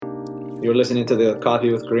You're listening to the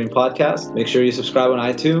Coffee with Kareem podcast. Make sure you subscribe on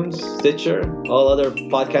iTunes, Stitcher, all other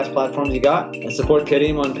podcast platforms you got, and support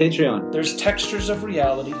Kareem on Patreon. There's textures of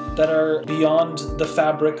reality that are beyond the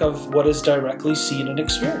fabric of what is directly seen and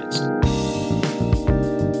experienced.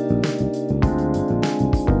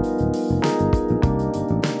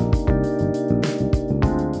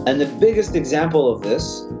 And the biggest example of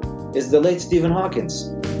this is the late Stephen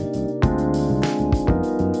Hawkins.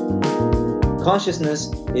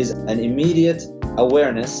 Consciousness is an immediate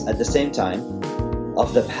awareness at the same time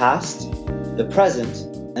of the past, the present,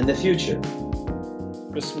 and the future.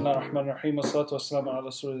 Bismillah ar-Rahman ar-Rahim, wassalatu wassalamu ala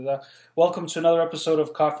Rasulillah. Welcome to another episode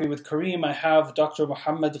of Coffee with Kareem. I have Dr.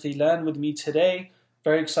 Muhammad Ghilan with me today.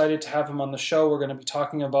 Very excited to have him on the show. We're going to be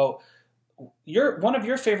talking about one of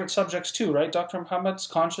your favorite subjects too, right, Dr. Muhammad's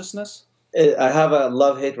consciousness? I have a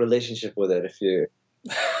love-hate relationship with it, if you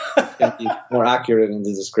can be more accurate in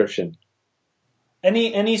the description.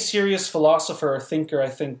 Any serious philosopher or thinker, I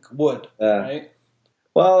think, would, right?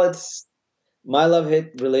 Well, my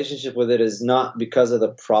love-hate relationship with it is not because of the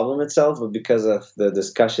problem itself, but because of the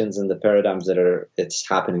discussions and the paradigms that it's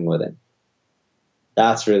happening within.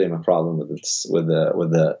 That's really my problem with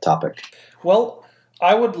the topic. Well,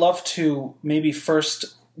 I would love to maybe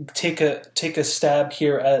first take a stab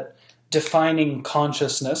here at defining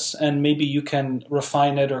consciousness, and maybe you can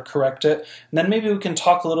refine it or correct it. And then maybe we can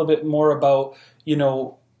talk a little bit more about,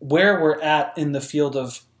 where we're at in the field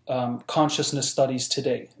of consciousness studies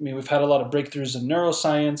today. I mean, we've had a lot of breakthroughs in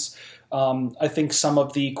neuroscience. I think some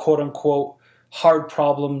of the quote-unquote hard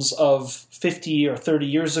problems of 50 or 30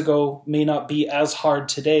 years ago may not be as hard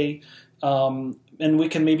today. And we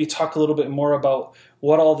can maybe talk a little bit more about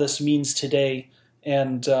what all this means today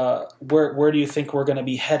and where do you think we're going to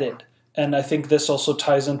be headed. And I think this also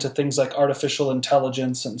ties into things like artificial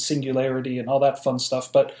intelligence and singularity and all that fun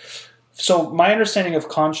stuff. But so my understanding of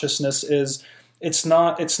consciousness is it's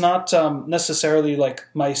not necessarily like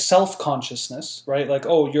my self-consciousness, right? Like,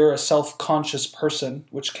 oh, you're a self-conscious person,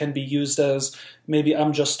 which can be used as maybe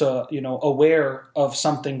I'm just aware of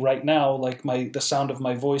something right now, like the sound of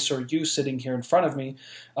my voice or you sitting here in front of me.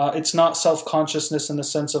 It's not self-consciousness in the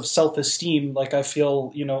sense of self-esteem, like I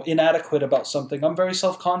feel inadequate about something. I'm very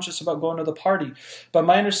self-conscious about going to the party. But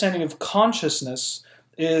my understanding of consciousness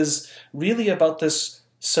is really about this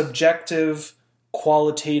subjective,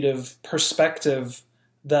 qualitative perspective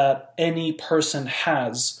that any person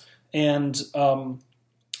has. And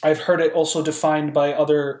I've heard it also defined by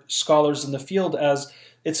other scholars in the field as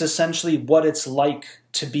it's essentially what it's like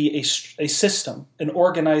to be a system, an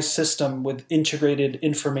organized system with integrated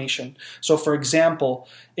information. So for example,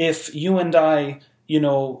 if you and I,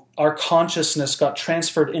 our consciousness got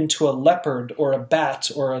transferred into a leopard or a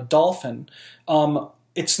bat or a dolphin,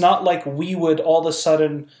 it's not like we would all of a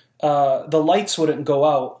sudden, the lights wouldn't go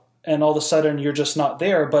out and all of a sudden you're just not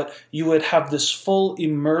there, but you would have this full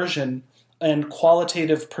immersion and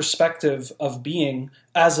qualitative perspective of being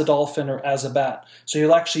as a dolphin or as a bat. So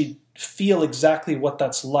you'll actually feel exactly what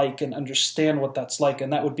that's like and understand what that's like,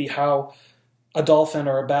 and that would be how a dolphin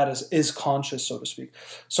or a bat is conscious, so to speak.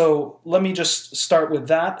 So let me just start with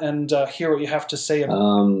that and hear what you have to say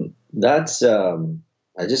about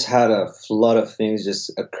I just had a flood of things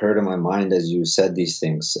just occur to my mind as you said these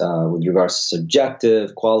things with regards to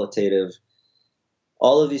subjective, qualitative.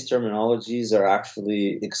 All of these terminologies are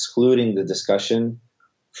actually excluding the discussion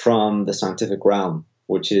from the scientific realm,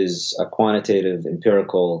 which is a quantitative,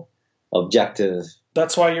 empirical, objective.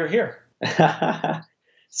 That's why you're here.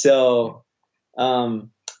 So in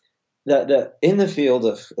the field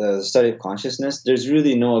of the study of consciousness, there's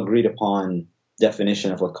really no agreed upon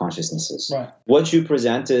definition of what consciousness is. Right. What you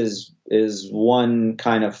present is one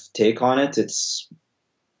kind of take on it.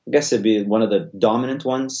 I guess it'd be one of the dominant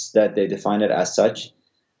ones that they define it as such.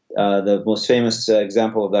 The most famous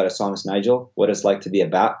example of that is Thomas Nigel, What It's Like to Be a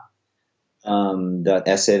Bat, that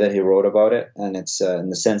essay that he wrote about it. And it's in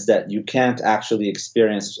the sense that you can't actually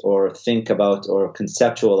experience or think about or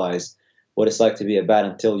conceptualize what it's like to be a bat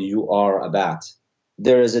until you are a bat.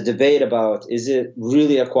 There is a debate about, is it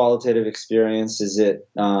really a qualitative experience? Is it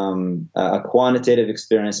a quantitative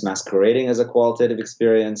experience masquerading as a qualitative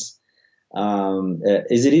experience?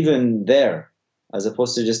 Is it even there as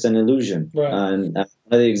opposed to just an illusion? Right. And one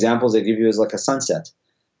of the examples they give you is like a sunset.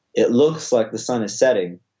 It looks like the sun is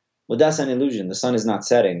setting, but that's an illusion. The sun is not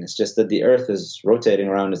setting. It's just that the earth is rotating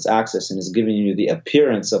around its axis and is giving you the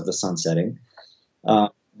appearance of the sun setting.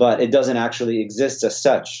 But it doesn't actually exist as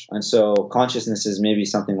such. And so consciousness is maybe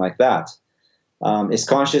something like that. Is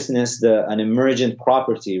consciousness an emergent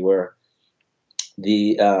property where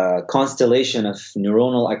the constellation of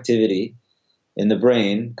neuronal activity in the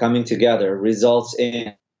brain coming together results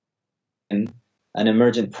in an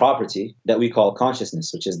emergent property that we call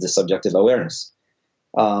consciousness, which is the subjective awareness.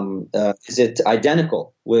 Is it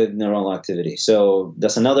identical with neuronal activity? So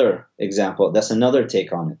that's another example. That's another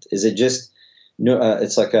take on it. Is it just,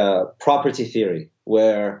 it's like a property theory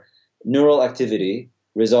where neural activity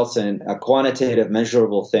results in a quantitative,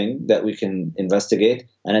 measurable thing that we can investigate,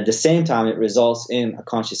 and at the same time, it results in a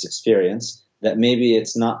conscious experience that maybe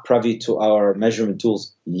it's not privy to our measurement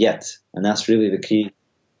tools yet. And that's really the key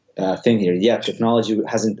thing here. Yet technology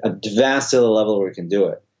hasn't advanced to the level where we can do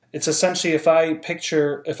it. It's essentially if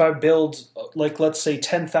I build, like, let's say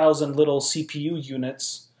 10,000 little CPU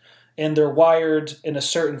units, and they're wired in a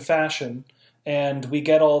certain fashion, and we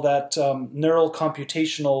get all that neural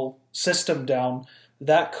computational system down,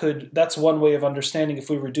 that's one way of understanding. If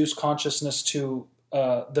we reduce consciousness to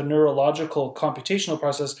the neurological computational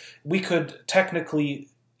process, we could technically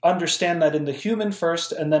understand that in the human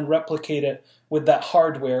first and then replicate it with that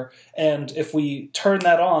hardware. And if we turn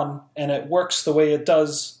that on and it works the way it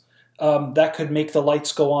does, that could make the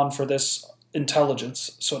lights go on for this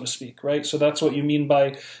intelligence, so to speak, right? So that's what you mean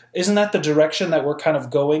by, isn't that the direction that we're kind of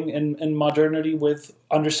going in modernity with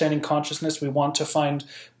understanding consciousness? We want to find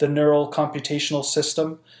the neural computational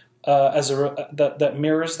system that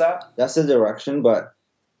mirrors that. That's the direction, but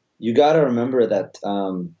you got to remember that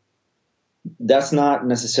that's not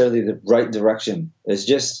necessarily the right direction. It's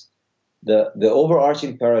just the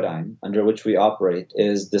overarching paradigm under which we operate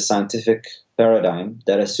is the scientific paradigm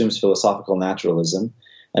that assumes philosophical naturalism.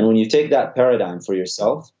 And when you take that paradigm for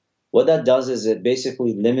yourself, what that does is it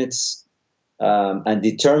basically limits and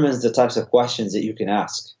determines the types of questions that you can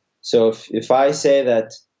ask. So if I say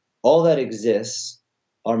that all that exists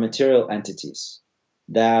are material entities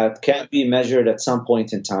that can't be measured at some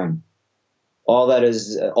point in time, all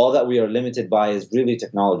that we are limited by is really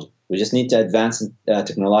technology. We just need to advance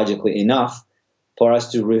technologically enough for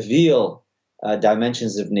us to reveal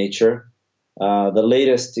dimensions of nature. The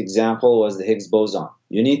latest example was the Higgs boson.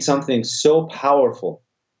 You need something so powerful,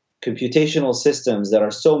 computational systems that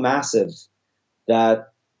are so massive that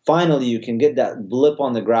finally you can get that blip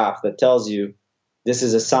on the graph that tells you this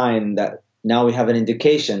is a sign that now we have an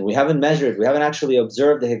indication. We haven't measured, we haven't actually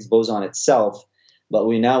observed the Higgs boson itself, but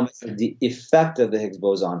we now measure the effect of the Higgs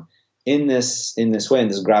boson in this way, in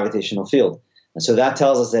this gravitational field. And so that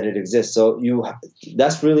tells us that it exists. So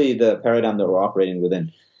that's really the paradigm that we're operating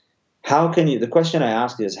within. The question I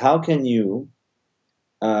ask is, how can you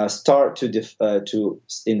start to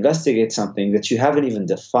investigate something that you haven't even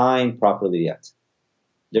defined properly yet?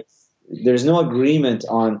 There's no agreement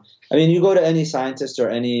on, you go to any scientist or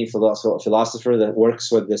any philosopher that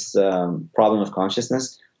works with this problem of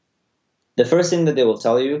consciousness, the first thing that they will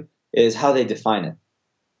tell you is how they define it.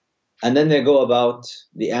 And then they go about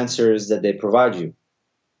the answers that they provide you.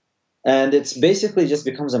 And it's basically just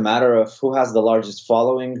becomes a matter of who has the largest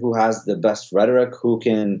following, who has the best rhetoric, who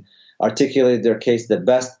can articulate their case the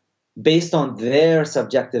best based on their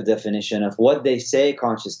subjective definition of what they say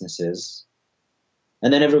consciousness is.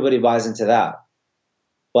 And then everybody buys into that.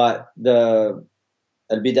 But the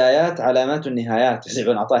al-bidayat alamat al-nihayat, as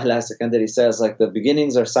Ibn Ata'illah As-Sakandari says, like the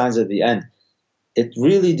beginnings are signs of the end. It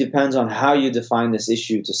really depends on how you define this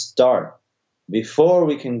issue to start before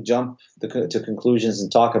we can jump to conclusions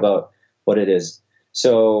and talk about what it is.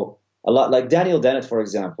 So a lot like Daniel Dennett, for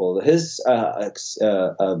example, his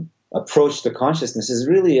approach to consciousness is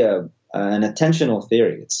really an attentional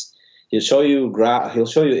theory. He'll show you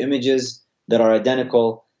images that are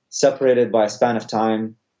identical, separated by a span of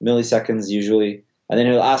time, milliseconds usually, and then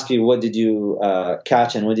he'll ask you, what did you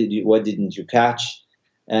catch and what didn't you catch?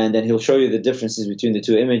 And then he'll show you the differences between the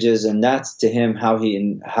two images, and that's to him how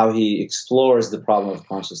he explores the problem of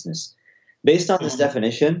consciousness. Based on this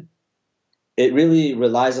definition, it really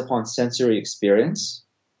relies upon sensory experience.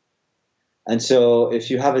 And so if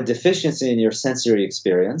you have a deficiency in your sensory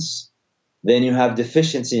experience, then you have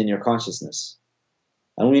deficiency in your consciousness.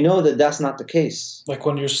 And we know that that's not the case. Like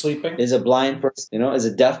when you're sleeping? Is a blind person, is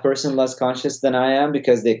a deaf person less conscious than I am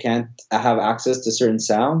because they can't have access to certain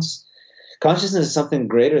sounds? Consciousness is something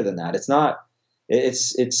greater than that. It's not,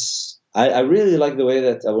 I really like the way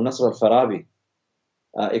that Abu Nasr al-Farabi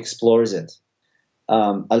explores it. I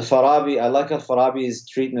like al-Farabi's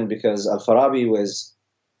treatment because al-Farabi was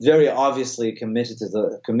very obviously committed to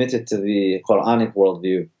the Quranic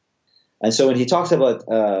worldview. And so when he talks about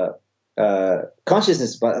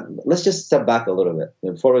consciousness, but let's just step back a little bit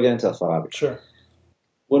before we get into al-Farabi. Sure.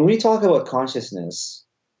 When we talk about consciousness,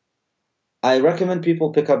 I recommend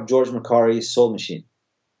people pick up George Macari's Soul Machine,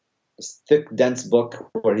 this thick, dense book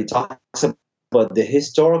where he talks about the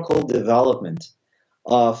historical development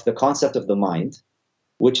of the concept of the mind,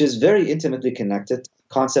 which is very intimately connected to the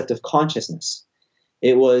concept of consciousness.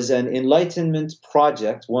 It was an Enlightenment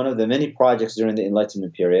project, one of the many projects during the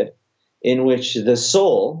Enlightenment period, in which the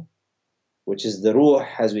soul, which is the ruh,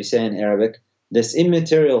 as we say in Arabic, this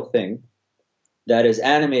immaterial thing that is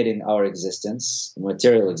animating our existence,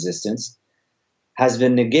 material existence, has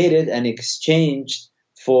been negated and exchanged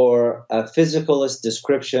for a physicalist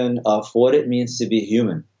description of what it means to be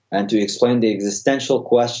human and to explain the existential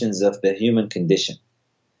questions of the human condition.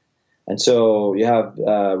 And so you have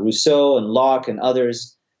Rousseau and Locke and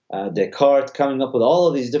others, Descartes, coming up with all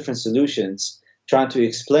of these different solutions, trying to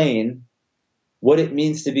explain what it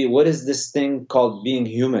means to be, what is this thing called being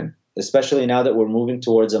human, especially now that we're moving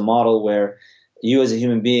towards a model where you as a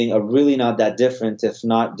human being are really not that different, if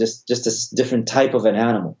not just a different type of an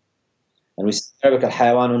animal. And we say in Arabic,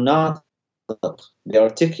 al-hayawanu natiq, the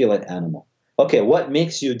articulate animal. Okay, what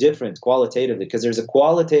makes you different qualitatively? Because there's a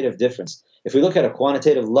qualitative difference. If we look at a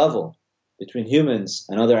quantitative level between humans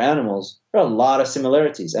and other animals, there are a lot of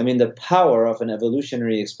similarities. I mean, the power of an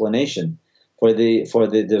evolutionary explanation for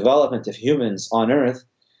the development of humans on Earth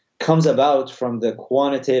comes about from the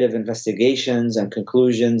quantitative investigations and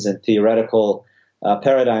conclusions and theoretical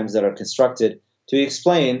paradigms that are constructed to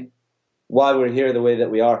explain why we're here the way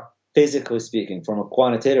that we are, physically speaking, from a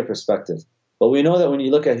quantitative perspective. But we know that when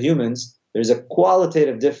you look at humans, there's a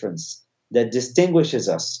qualitative difference that distinguishes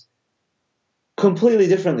us completely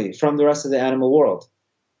differently from the rest of the animal world.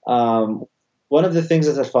 One of the things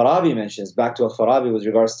that Al-Farabi mentions, back to Al-Farabi with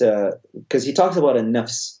regards to, because he talks about a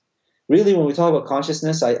nafs. Really, when we talk about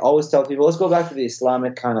consciousness, I always tell people, let's go back to the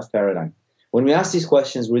Islamic kind of paradigm. When we ask these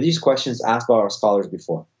questions, were these questions asked by our scholars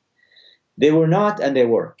before? They were not, and they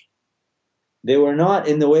were. They were not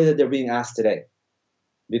in the way that they're being asked today.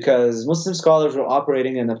 Because Muslim scholars were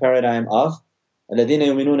operating in the paradigm of الَّذِينَ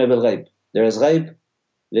يُؤْمِنُونَ بِالْغَيْبِ. There is غayb.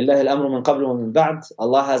 لِلَّهِ الْأَمْرُ مِنْ قَبْلُ وَمِنْ بَعْدِ.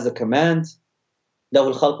 Allah has the command.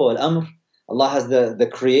 لَهُ الْخَلْقُ وَالْأَمْرُ. Allah has the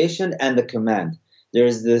creation and the command. There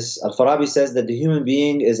is this, Al-Farabi says that the human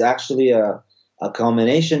being is actually a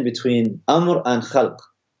combination between amr and khalq.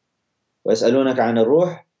 وَيَسْأَلُونَكَ عَنِ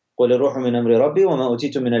الرُّوحِ قُلِ الرُّوحُ مِنْ أَمْرِ رَبِّي وَمَا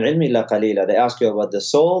أُوتِيتُ مِنَ الْعِلْمِ إِلَّا قَلِيلًا. They ask you about the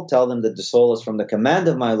soul. Tell them that the soul is from the command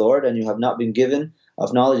of my Lord, and you have not been given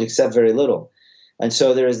of knowledge except very little. And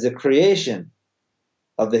so there is the creation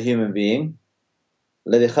of the human being.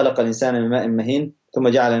 الذي خلق الإنسان من ماء مهين ثم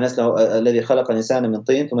جعل نسله الذي خلق الإنسان من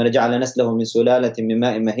طين ثم جعل نسله من سلالة من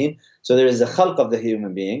ماء مهين. So there is the khalq of the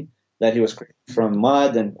human being, that he was created from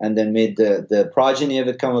mud and then made the progeny of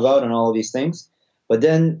it come about and all of these things. But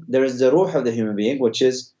then there is the ruh of the human being, which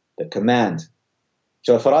is the command.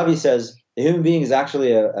 So Al-Farabi says the human being is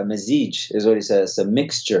actually a mazij, is what he says, a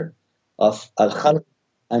mixture of al-khalq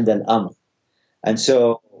and al-amr. And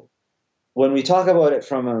so when we talk about it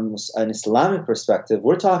from an Islamic perspective,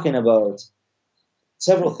 we're talking about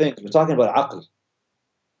several things. We're talking about aql.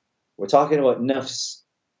 We're talking about nafs.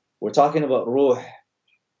 We're talking about ruh.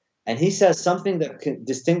 And he says something that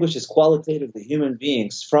distinguishes qualitatively human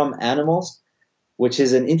beings from animals, which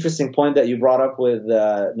is an interesting point that you brought up with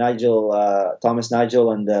Thomas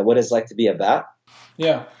Nigel, and what it's like to be a bat.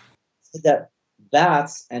 Yeah. That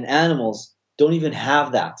bats and animals don't even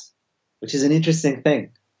have that, which is an interesting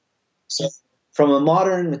thing. So from a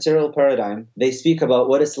modern material paradigm, they speak about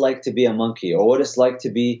what it's like to be a monkey, or what it's like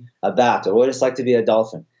to be a bat, or what it's like to be a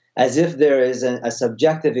dolphin, as if there is a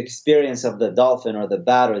subjective experience of the dolphin or the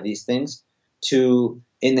bat or these things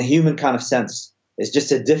in the human kind of sense. It's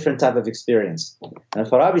just a different type of experience. And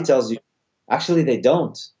Farabi tells you, actually they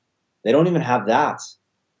don't. They don't even have that.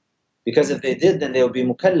 Because if they did, then they would be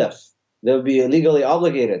mukallaf. They would be legally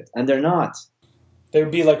obligated, and they're not. They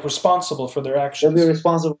would be like responsible for their actions. They'll be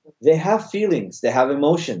responsible. They have feelings. They have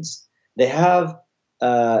emotions. They have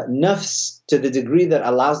nafs to the degree that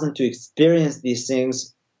allows them to experience these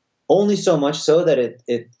things only so much so that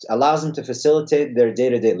it allows them to facilitate their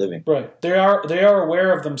day-to-day living. Right. They are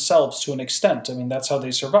aware of themselves to an extent. I mean, that's how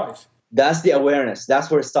they survive. That's the awareness. That's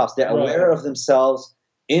where it stops. They're aware of themselves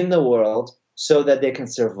in the world so that they can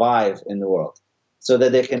survive in the world, so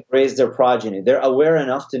that they can raise their progeny. They're aware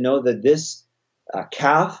enough to know that this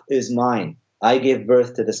calf is mine. I gave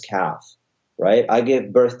birth to this calf, right? I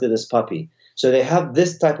gave birth to this puppy. So they have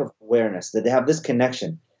this type of awareness, that they have this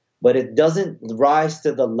connection. But it doesn't rise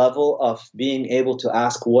to the level of being able to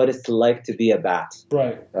ask what it's like to be a bat.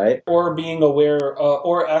 Right? Or being aware,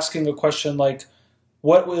 or asking a question like,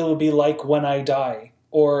 what will it be like when I die?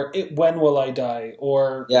 Or when will I die?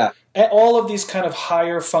 Or all of these kind of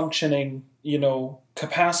higher functioning,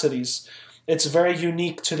 capacities. It's very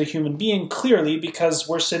unique to the human being, clearly, because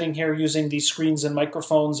we're sitting here using these screens and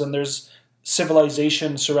microphones, and there's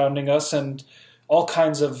civilization surrounding us, and all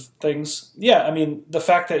kinds of things. Yeah, I mean, the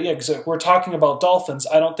fact that, yeah, because we're talking about dolphins,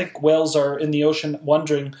 I don't think whales are in the ocean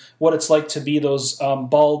wondering what it's like to be those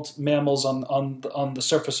bald mammals on the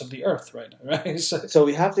surface of the earth right now, right? So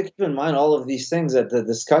we have to keep in mind all of these things, that the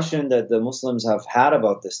discussion that the Muslims have had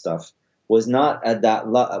about this stuff was not at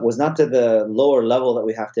was not to the lower level that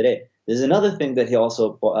we have today. There's another thing that he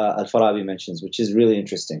also, Al-Farabi mentions, which is really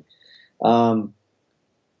interesting,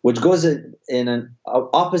 which goes in an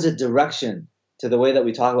opposite direction to the way that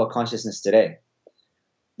we talk about consciousness today.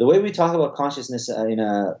 The way we talk about consciousness in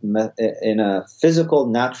a physical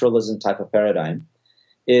naturalism type of paradigm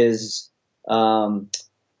is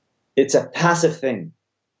it's a passive thing.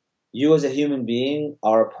 You as a human being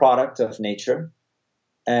are a product of nature,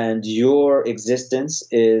 and your existence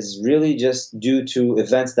is really just due to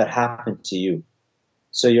events that happen to you.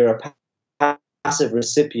 So you're a passive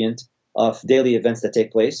recipient of daily events that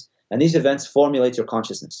take place, and these events formulate your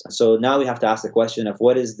consciousness. So now we have to ask the question of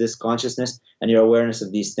what is this consciousness and your awareness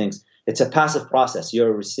of these things. It's a passive process.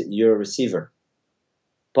 You're a receiver.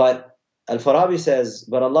 But Al-Farabi says,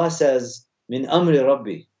 but Allah says, min amri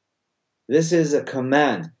rabbi. This is a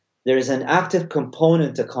command. There is an active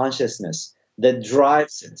component to consciousness that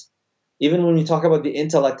drives it. Even when we talk about the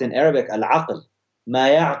intellect in Arabic, al-aql, ma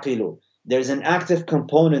ya'qilu, there's an active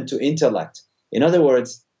component to intellect. In other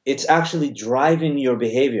words, it's actually driving your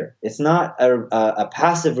behavior. It's not a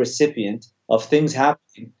passive recipient of things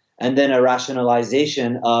happening and then a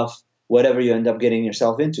rationalization of whatever you end up getting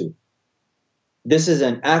yourself into. This is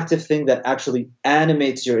an active thing that actually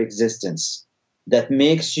animates your existence, that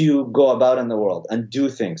makes you go about in the world and do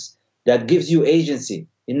things, that gives you agency.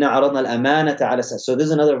 Inna aradna al-amanata ala. So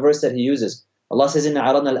there's another verse that he uses. Allah says, Inna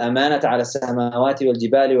aradna al-amanata ala samawati wal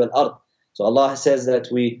jibali wal ard. So Allah says that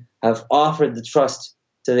we have offered the trust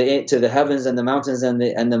to the heavens and the mountains and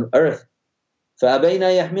the earth.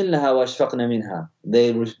 فَأَبَيْنَا يَحْمِلْنَهَا وَأَشْفَقْنَا مِنْهَا.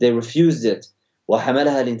 They refused it.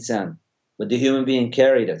 وَحَمَلَهَا الْإِنسَانُ. But the human being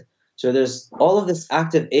carried it. So there's all of this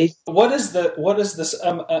active agency. What is this?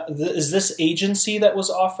 Is this agency that was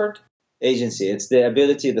offered? Agency. It's the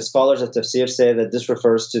ability. The scholars of tafsir say that this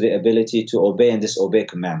refers to the ability to obey and disobey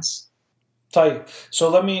commands. So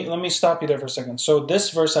let me stop you there for a second. So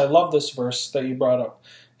this verse, I love this verse that you brought up,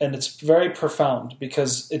 and it's very profound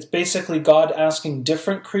because it's basically God asking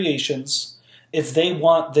different creations if they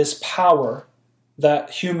want this power that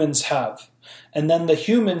humans have. And then the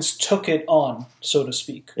humans took it on, so to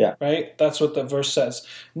speak. Yeah. Right? That's what the verse says.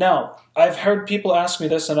 Now, I've heard people ask me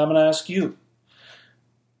this, and I'm going to ask you.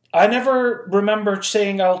 I never remember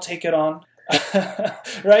saying I'll take it on.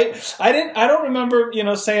 Right? I don't remember,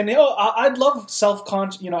 saying, I'd love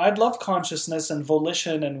I'd love consciousness and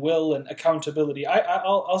volition and will and accountability.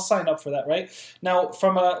 I'll sign up for that, right? Now,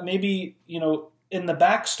 from maybe, in the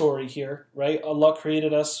backstory here, right? Allah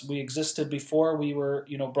created us. We existed before we were,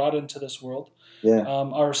 brought into this world. Yeah.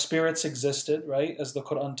 Our spirits existed, right? As the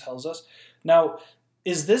Quran tells us. Now,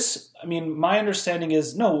 my understanding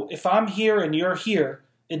is, no, if I'm here and you're here,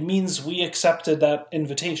 it means we accepted that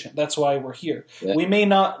invitation. That's why we're here. Yeah. We may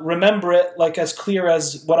not remember it like as clear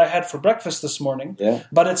as what I had for breakfast this morning,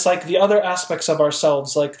 but it's like the other aspects of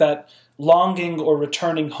ourselves, like that longing or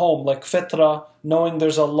returning home, like fitra, knowing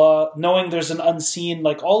there's Allah, knowing there's an unseen,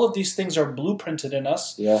 like all of these things are blueprinted in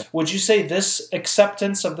us. Yeah. Would you say this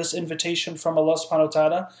acceptance of this invitation from Allah subhanahu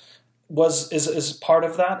wa ta'ala is part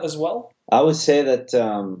of that as well? I would say that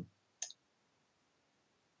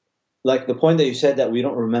like the point that you said that we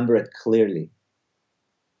don't remember it clearly.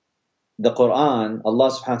 The Quran, Allah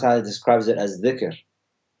subhanahu wa ta'ala describes it as dhikr.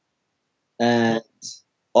 And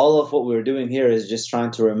all of what we're doing here is just trying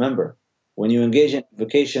to remember. When you engage in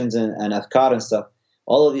invocations and adhkar and stuff,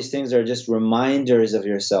 all of these things are just reminders of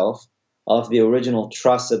yourself of the original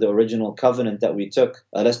trust, of the original covenant that we took.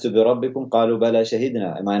 Alastu bi rabbikum qalu bala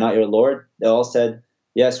shahidna. Am I not your Lord? They all said,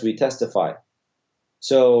 yes, we testify.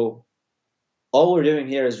 So all we're doing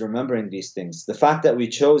here is remembering these things. The fact that we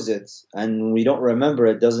chose it and we don't remember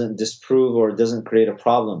it doesn't disprove or doesn't create a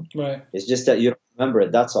problem. Right. It's just that you don't remember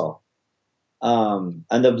it, that's all. And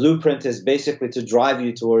the blueprint is basically to drive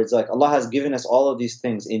you towards, like, Allah has given us all of these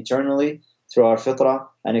things internally through our fitrah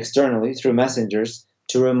and externally through messengers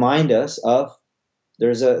to remind us of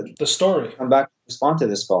the story. Come back and respond to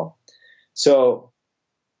this call. So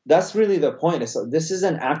that's really the point. So this is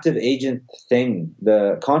an active agent thing.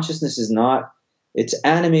 The consciousness is not, it's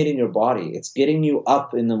animating your body. It's getting you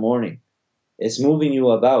up in the morning. It's moving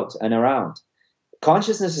you about and around.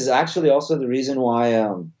 Consciousness is actually also the reason why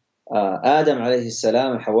Adam alayhi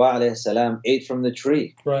salam and Hawa alayhi salam ate from the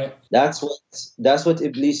tree. Right. That's what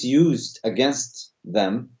Iblis used against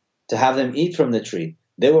them to have them eat from the tree.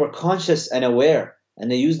 They were conscious and aware and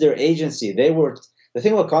they used their agency. The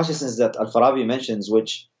thing about consciousness that Al-Farabi mentions,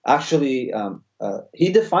 which actually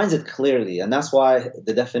he defines it clearly, and that's why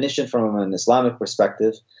the definition from an Islamic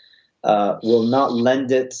perspective will not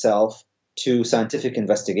lend itself to scientific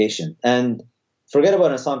investigation. And forget about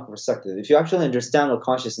an Islamic perspective. If you actually understand what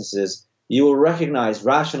consciousness is, you will recognize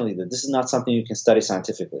rationally that this is not something you can study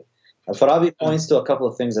scientifically. Al-Farabi points to a couple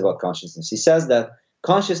of things about consciousness. He says that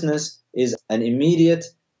consciousness is an immediate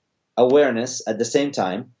awareness at the same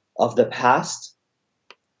time of the past,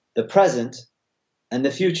 the present, and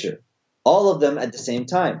the future. All of them at the same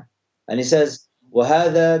time. And he says,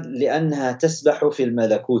 وَهَذَا لِأَنَّهَا تَسْبَحُ فِي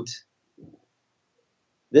الْمَلَكُوتِ.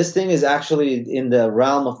 This thing is actually in the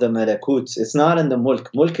realm of the malakut. It's not in the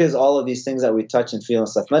mulk. Mulk is all of these things that we touch and feel and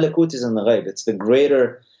stuff. Malakut is in the ghaib. It's the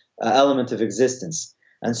greater element of existence.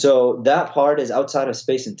 And so that part is outside of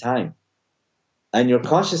space and time. And your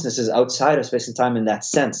consciousness is outside of space and time in that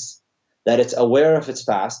sense, that it's aware of its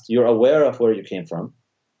past. You're aware of where you came from.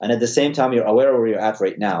 And at the same time, you're aware of where you're at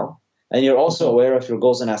right now. And you're also aware of your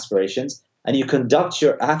goals and aspirations. And you conduct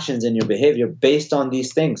your actions and your behavior based on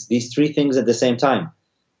these things, these three things at the same time.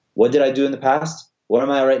 What did I do in the past? Where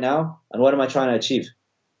am I right now? And what am I trying to achieve?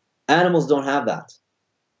 Animals don't have that.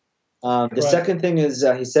 The second thing is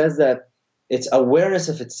he says that it's awareness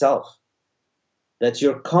of itself, that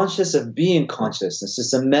you're conscious of being conscious. It's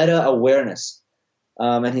just a meta-awareness.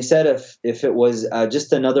 And he said if it was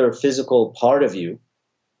just another physical part of you,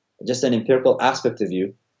 just an empirical aspect of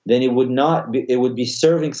you, then it would be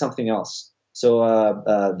serving something else. So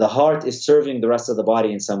the heart is serving the rest of the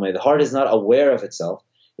body in some way. The heart is not aware of itself.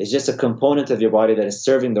 It's just a component of your body that is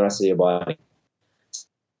serving the rest of your body.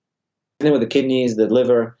 Same with the kidneys, the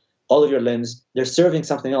liver, all of your limbs, they're serving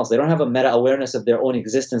something else. They don't have a meta-awareness of their own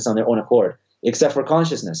existence on their own accord, except for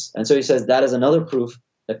consciousness. And so he says that is another proof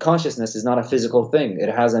that consciousness is not a physical thing. It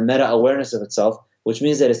has a meta-awareness of itself, which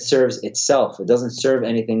means that it serves itself. It doesn't serve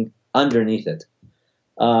anything underneath it.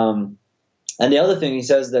 And the other thing he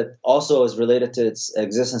says that also is related to its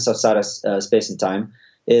existence outside of space and time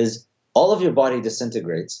is all of your body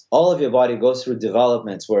disintegrates. All of your body goes through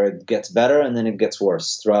developments where it gets better and then it gets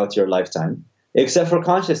worse throughout your lifetime, except for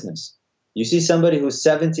consciousness. You see somebody who's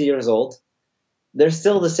 70 years old, they're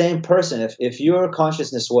still the same person. If your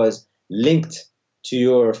consciousness was linked to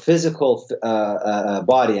your physical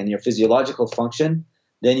body and your physiological function,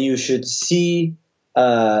 then you should see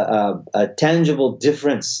a tangible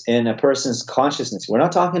difference in a person's consciousness. We're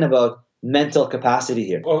not talking about mental capacity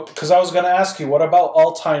here. Well, because I was going to ask you, what about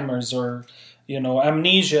Alzheimer's or,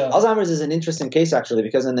 amnesia? Alzheimer's is an interesting case, actually,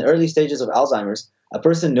 because in the early stages of Alzheimer's, a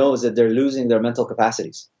person knows that they're losing their mental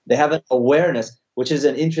capacities. They have an awareness, which is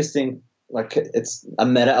an interesting, it's a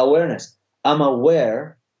meta-awareness. I'm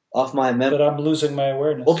aware of my memory. But I'm losing my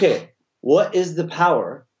awareness. Okay, what is the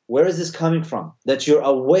power? Where is this coming from? That you're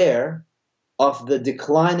aware of the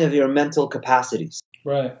decline of your mental capacities.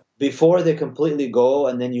 Right. Before they completely go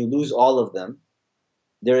and then you lose all of them,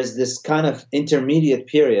 there is this kind of intermediate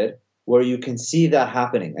period where you can see that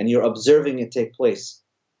happening and you're observing it take place.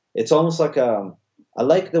 It's almost like I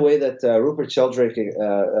like the way that Rupert Sheldrake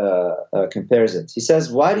compares it. He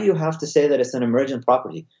says, why do you have to say that it's an emergent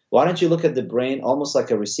property? Why don't you look at the brain almost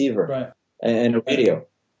like a receiver and a radio?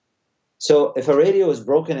 So if a radio is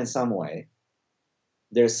broken in some way,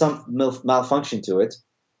 there's some malfunction to it,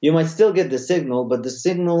 you might still get the signal, but the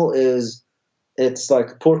signal it's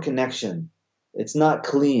like poor connection. It's not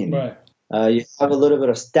clean. Right. You have a little bit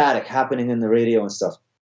of static happening in the radio and stuff.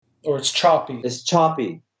 Or it's choppy. It's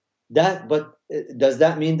choppy. But does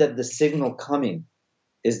that mean that the signal coming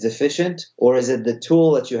is deficient, or is it the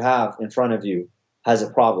tool that you have in front of you has a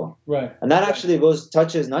problem? Right. And that actually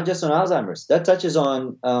touches not just on Alzheimer's. That touches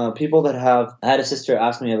on people that have. I had a sister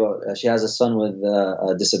ask me about. She has a son with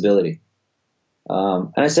a disability.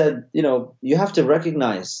 And I said, you have to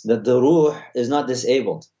recognize that the ruh is not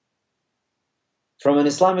disabled. From an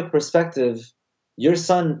Islamic perspective, your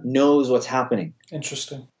son knows what's happening.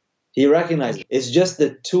 Interesting. He recognizes it's just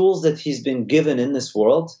the tools that he's been given in this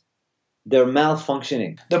world, they're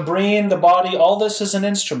malfunctioning. The brain, the body, all this is an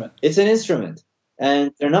instrument. It's an instrument.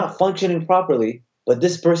 And they're not functioning properly, but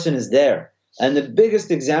this person is there. And the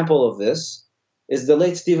biggest example of this is the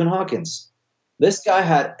late Stephen Hawking. This guy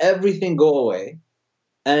had everything go away.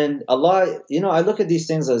 And Allah, I look at these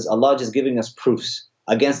things as Allah just giving us proofs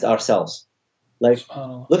against ourselves. Like,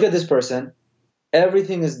 look at this person.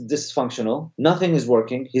 Everything is dysfunctional. Nothing is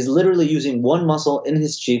working. He's literally using one muscle in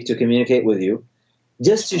his cheek to communicate with you,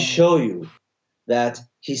 just to show you that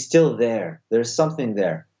he's still there. There's something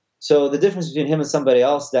there. So the difference between him and somebody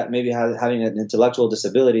else that maybe having an intellectual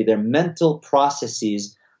disability, their mental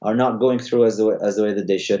processes are not going through as the way that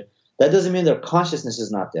they should. That doesn't mean their consciousness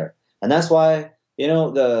is not there. And that's why,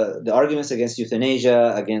 the arguments against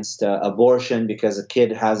euthanasia, against abortion because a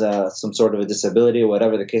kid has some sort of a disability or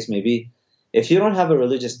whatever the case may be, if you don't have a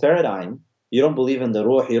religious paradigm, you don't believe in the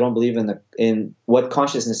ruh, you don't believe in what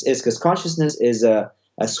consciousness is, because consciousness is a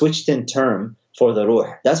switched-in term for the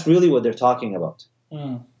ruh. That's really what they're talking about.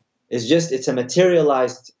 It's a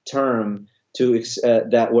materialized term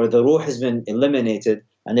that where the ruh has been eliminated,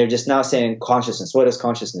 and they're just now saying consciousness. What is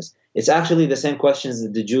consciousness? It's actually the same questions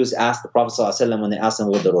that the Jews asked the Prophet ﷺ when they asked him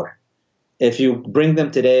what the ruh. If you bring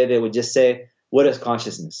them today, they would just say, what is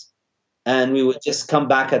consciousness? And we would just come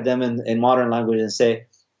back at them in modern language and say,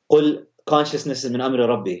 قُلْ consciousness is min amri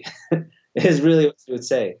Rabbi. Is really what you would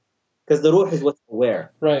say. Because the ruh is what's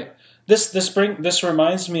aware. Right. This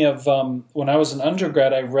reminds me of when I was an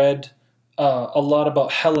undergrad, I read a lot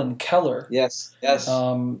about Helen Keller. Yes.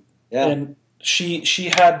 And she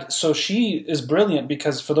is brilliant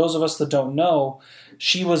because for those of us that don't know,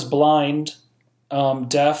 she was blind,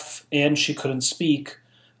 deaf, and she couldn't speak.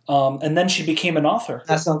 And then she became an author.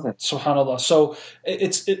 That's something. SubhanAllah. So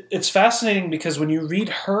it's fascinating because when you read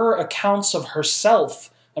her accounts of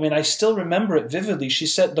herself, I mean, I still remember it vividly. She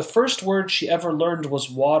said the first word she ever learned was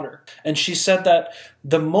water. And she said that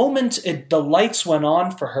the moment the lights went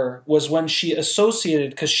on for her was when she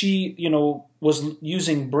associated, because she, was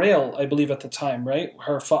using Braille, I believe at the time, right?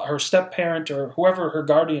 Her step-parent or whoever her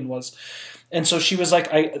guardian was. And so she was like,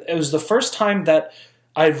 it was the first time that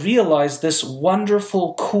I realized this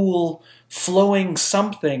wonderful, cool, flowing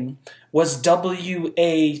something was WATER.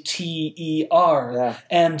 Yeah.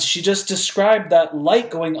 And she just described that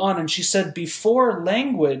light going on. And she said before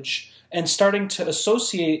language and starting to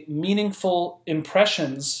associate meaningful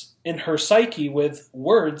impressions in her psyche with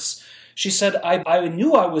words, she said, I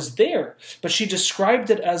knew I was there. But she described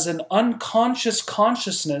it as an unconscious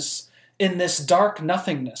consciousness in this dark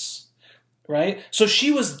nothingness. Right? So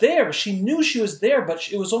she was there. She knew she was there,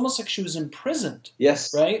 but it was almost like she was imprisoned.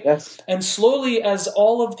 Yes. Right? Yes. And slowly, as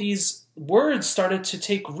all of these words started to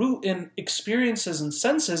take root in experiences and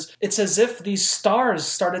senses, it's as if these stars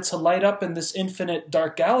started to light up in this infinite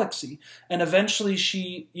dark galaxy. And eventually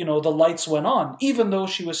she, the lights went on, even though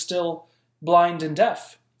she was still blind and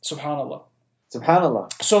deaf. SubhanAllah.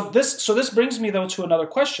 SubhanAllah. So this brings me though to another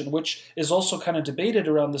question, which is also kind of debated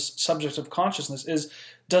around this subject of consciousness: is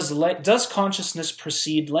does consciousness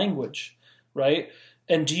precede language, right?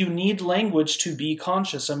 And do you need language to be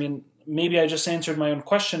conscious? I mean, maybe I just answered my own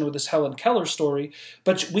question with this Helen Keller story,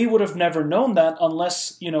 but we would have never known that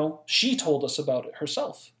unless she told us about it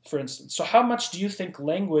herself, for instance. So how much do you think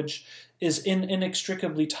language is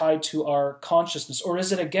inextricably tied to our consciousness, or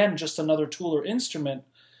is it again just another tool or instrument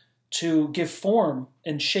to give form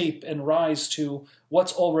and shape and rise to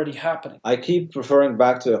what's already happening? I keep referring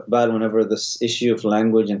back to Iqbal whenever this issue of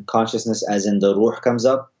language and consciousness as in the ruh comes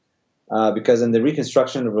up, because in the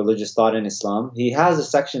reconstruction of religious thought in Islam, he has a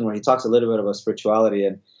section where he talks a little bit about spirituality,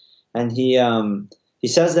 and he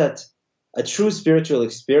says that a true spiritual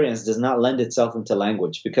experience does not lend itself into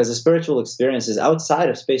language, because a spiritual experience is outside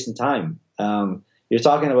of space and time. You're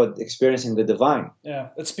talking about experiencing the divine.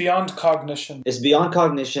 Yeah, it's beyond cognition. It's beyond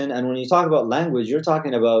cognition, and when you talk about language, you're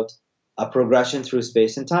talking about a progression through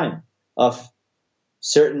space and time of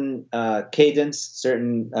certain cadence,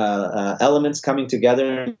 certain elements coming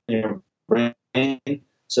together in your brain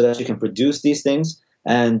so that you can produce these things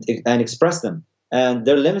and express them. And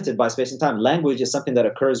they're limited by space and time. Language is something that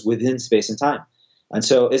occurs within space and time. And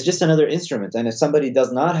so it's just another instrument. And if somebody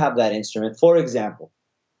does not have that instrument, for example,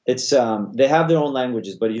 it's they have their own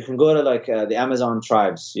languages, but you can go to the Amazon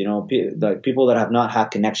tribes, people that have not had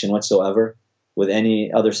connection whatsoever with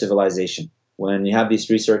any other civilization. When you have these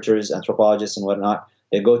researchers, anthropologists and whatnot,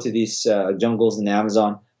 they go to these jungles in the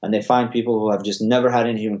Amazon and they find people who have just never had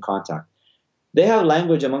any human contact. They have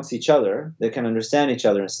language amongst each other. They can understand each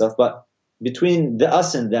other and stuff, but between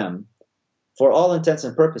us and them, for all intents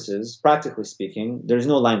and purposes, practically speaking, there's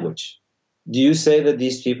no language. Do you say that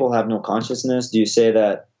these people have no consciousness? Do you say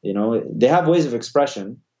that, they have ways of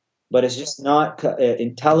expression, but it's just not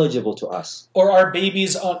intelligible to us? Or are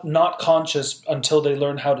babies not conscious until they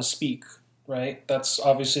learn how to speak, right? That's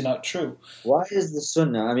obviously not true. Why is the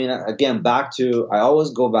sunnah? I mean, again, I always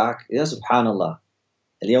go back, subhanallah.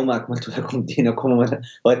 اليوم أكملت لكم دينكم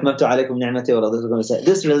وأتممت عليكم نعمتي ورضيت لكم.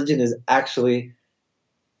 This religion is actually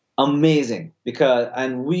amazing,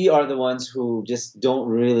 and we are the ones who just don't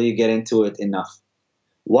really get into it enough.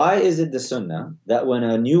 Why is it the sunnah that when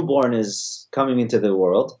a newborn is coming into the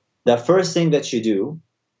world, the first thing that you do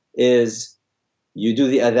is you do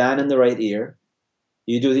the adhan in the right ear,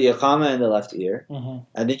 you do the iqama in the left ear,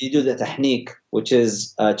 and then you do the tahniq, which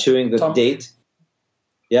is chewing the date,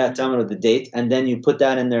 Yeah, tamar, the date, and then you put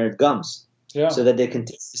that in their gums Yeah. so that they can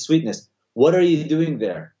taste the sweetness. What are you doing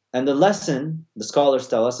there? And the lesson, the scholars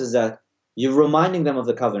tell us, is that you're reminding them of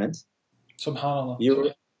the covenant. Subhanallah.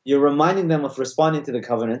 You're reminding them of responding to the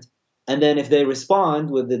covenant. And then if they respond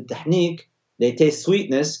with the tahniq, they taste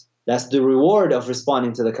sweetness. That's the reward of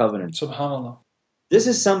responding to the covenant. Subhanallah. This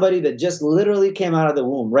is somebody that just literally came out of the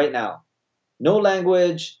womb right now. No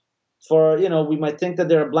language. We might think that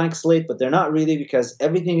they're a blank slate, but they're not really, because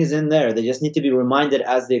everything is in there. They just need to be reminded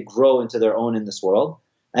as they grow into their own in this world.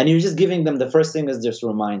 And you're just giving them the first thing is just a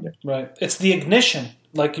reminder. Right. It's the ignition.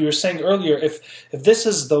 Like you were saying earlier, if this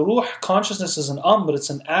is the ruh, consciousness is an but it's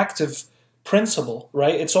an active principle,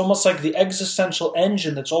 right? It's almost like the existential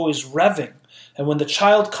engine that's always revving. And when the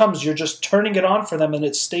child comes, you're just turning it on for them, and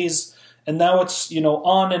it stays. And now it's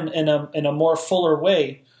on in a more fuller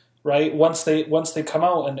way, right? Once they come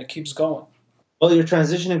out, and it keeps going. Well, you're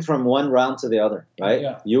transitioning from one realm to the other, right?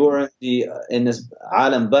 Yeah. You are in this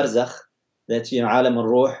alam barzakh, that's alam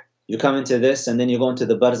al-ruh. You come into this, and then you go into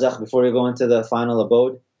the barzakh before you go into the final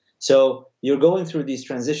abode. So you're going through these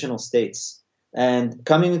transitional states, and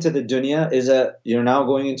coming into the dunya you're now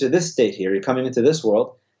going into this state here. You're coming into this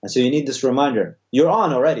world, and so you need this reminder. You're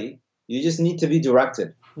on already. You just need to be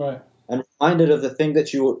directed, right, and reminded of the thing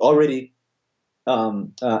that you already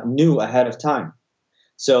knew ahead of time.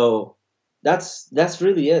 So that's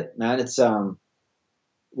really it, man. It's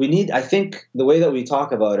I think the way that we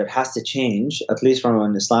talk about it has to change, at least from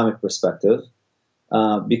an Islamic perspective,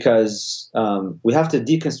 because we have to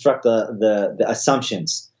deconstruct the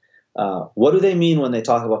assumptions. What do they mean when they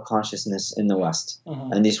talk about consciousness in the West,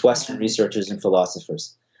 and these Western researchers and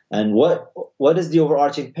philosophers? And what is the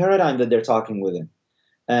overarching paradigm that they're talking within?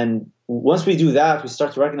 And once we do that, we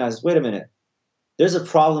start to recognize, wait a minute, there's a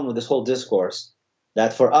problem with this whole discourse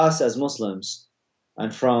that for us as Muslims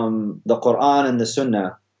and from the Quran and the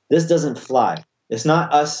Sunnah, this doesn't fly. It's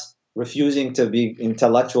not us refusing to be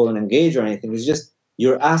intellectual and engage or anything. It's just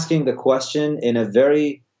you're asking the question in a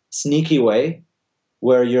very sneaky way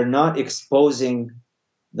where you're not exposing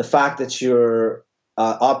the fact that you're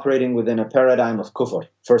operating within a paradigm of kufr,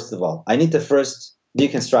 first of all. I need to first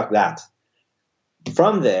deconstruct that.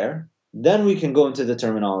 From there, then we can go into the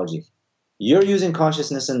terminology. You're using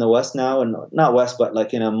consciousness in the West now, and not West, but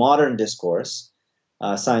like in a modern discourse,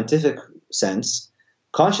 scientific sense,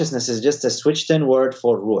 consciousness is just a switched-in word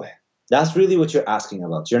for ruh. That's really what you're asking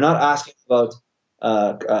about. You're not asking about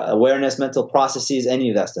awareness, mental processes, any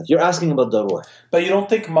of that stuff. You're asking about the ruh. But you don't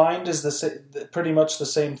think mind is pretty much the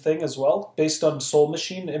same thing as well, based on soul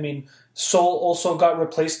machine? I mean, soul also got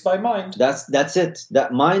replaced by mind. That's it.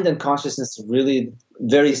 That mind and consciousness are really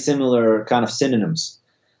very similar kind of synonyms.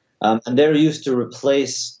 And they're used to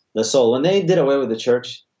replace the soul. When they did away with the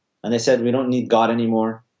church and they said we don't need God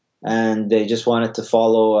anymore, and they just wanted to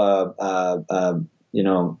follow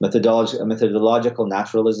methodological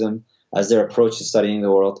naturalism as their approach to studying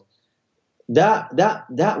the world,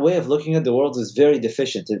 that way of looking at the world is very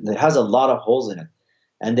deficient. It has a lot of holes in it,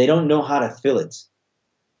 and they don't know how to fill it.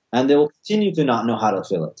 And they will continue to not know how to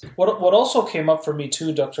fill it. What also came up for me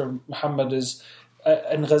too, Dr. Muhammad, is,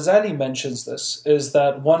 and Ghazali mentions this, is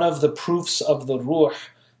that one of the proofs of the ruh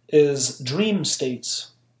is dream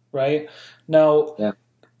states, right? Now,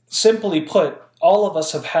 simply put, all of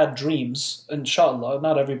us have had dreams, inshallah.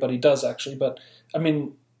 Not everybody does, actually, but I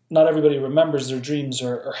mean, not everybody remembers their dreams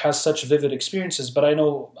or has such vivid experiences, but I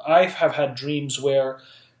know I have had dreams where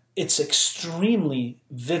it's extremely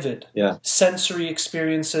vivid. Yeah. Sensory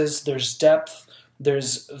experiences, there's depth,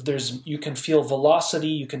 there's you can feel velocity,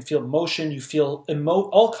 you can feel motion, you feel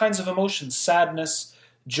all kinds of emotions, sadness,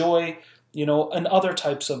 joy, and other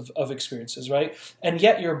types of experiences, right? And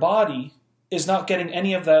yet your body is not getting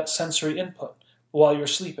any of that sensory input while you're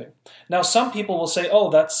sleeping. Now, some people will say, oh,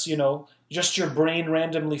 that's, just your brain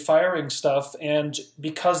randomly firing stuff, and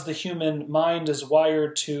because the human mind is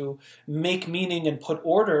wired to make meaning and put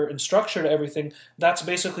order and structure to everything, that's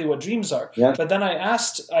basically what dreams are. Yeah. But then I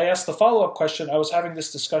asked the follow-up question. I was having this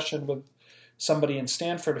discussion with somebody in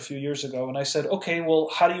Stanford a few years ago, and I said, okay, well,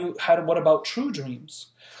 what about true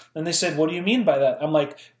dreams? And they said, what do you mean by that? I'm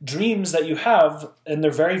like, dreams that you have, and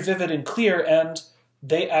they're very vivid and clear, and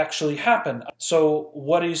they actually happen. So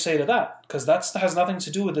what do you say to that? Because that has nothing to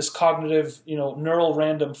do with this cognitive, neural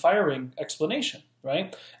random firing explanation,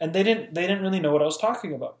 right? And they didn't really know what I was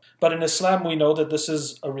talking about. But in Islam, we know that this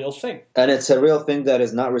is a real thing. And it's a real thing that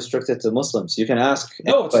is not restricted to Muslims. You can ask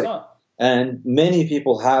No, it's not. And many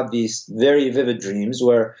people have these very vivid dreams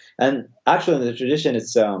and actually in the tradition,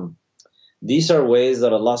 it's these are ways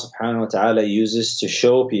that Allah subhanahu wa ta'ala uses to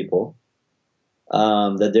show people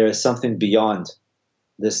that there is something beyond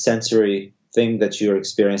this sensory thing that you're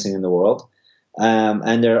experiencing in the world.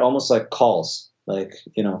 And they're almost like calls, like,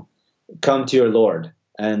 come to your Lord.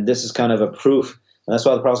 And this is kind of a proof. And that's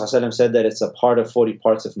why the Prophet ﷺ said that it's a part of 40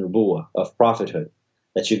 parts of nubuwah, of prophethood,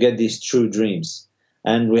 that you get these true dreams.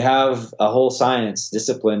 And we have a whole science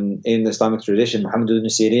discipline in the Islamic tradition. Muhammad ibn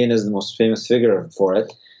Sirin is the most famous figure for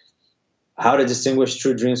it. How to distinguish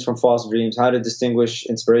true dreams from false dreams, how to distinguish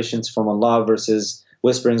inspirations from Allah versus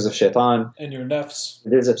whisperings of shaitan. And your nafs.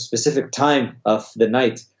 There's a specific time of the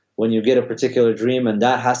night when you get a particular dream, and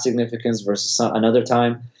that has significance versus another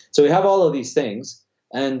time. So we have all of these things,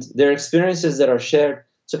 and they're experiences that are shared.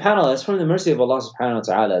 SubhanAllah, it's from the mercy of Allah subhanahu wa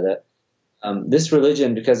ta'ala that this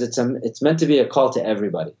religion, because it's meant to be a call to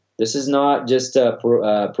everybody. This is not just a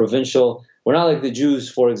provincial. We're not like the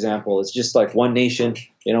Jews, for example. It's just like one nation,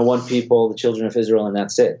 one people, the children of Israel, and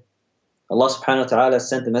that's it. Allah subhanahu wa ta'ala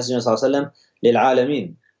sent the Messenger sallallahu alaihi wasallam lil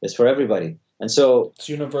alameen. It's for everybody. And so it's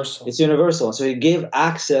universal. It's universal. And so he gave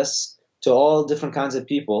access to all different kinds of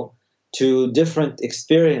people to different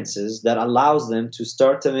experiences that allows them to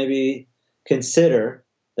start to maybe consider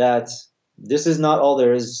that this is not all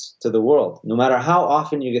there is to the world. No matter how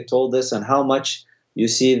often you get told this and how much you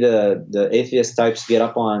see the atheist types get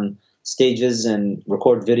up on stages and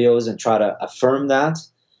record videos and try to affirm that,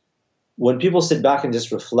 when people sit back and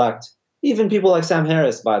just reflect, even people like Sam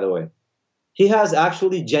Harris, by the way, he has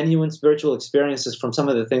actually genuine spiritual experiences from some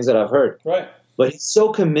of the things that I've heard. Right. But he's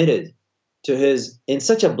so committed to in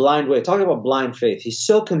such a blind way, talking about blind faith, he's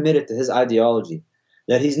so committed to his ideology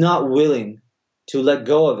that he's not willing to let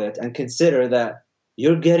go of it and consider that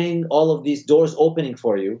you're getting all of these doors opening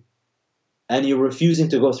for you and you're refusing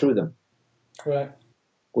to go through them. Right.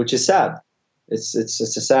 Which is sad. It's a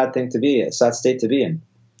sad thing to be, a sad state to be in.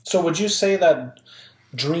 So would you say that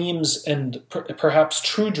dreams and perhaps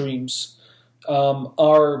true dreams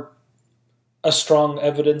are a strong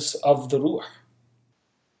evidence of the ruh?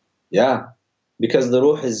 Yeah, because the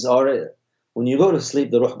ruh is already, when you go to sleep,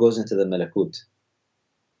 the ruh goes into the malakut.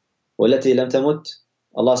 وَالَّتِي لَمْ تَمُتْ,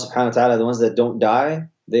 Allah subhanahu wa ta'ala, the ones that don't die,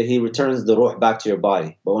 He returns the ruh back to your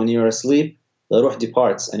body. But when you're asleep, the ruh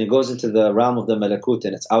departs and it goes into the realm of the malakut,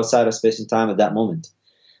 and it's outside of space and time at that moment.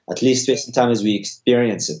 At least space and time as we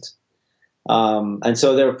experience it. And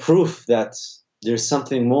so they're proof that there's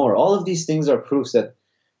something more. All of these things are proofs that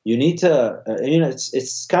you need to,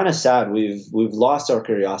 it's kind of sad. We've lost our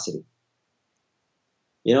curiosity.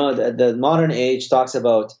 The modern age talks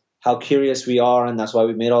about how curious we are, and that's why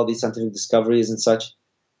we made all these scientific discoveries and such.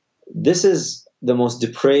 This is the most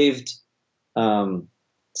depraved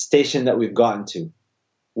station that we've gotten to.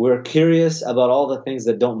 We're curious about all the things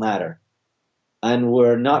that don't matter, and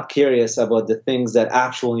we're not curious about the things that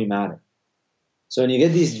actually matter. So when you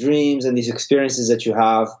get these dreams and these experiences that you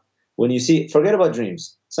have, when you see, forget about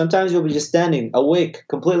dreams. Sometimes you'll be just standing awake,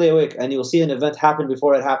 completely awake, and you'll see an event happen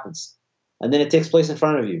before it happens. And then it takes place in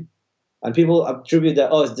front of you. And people attribute that,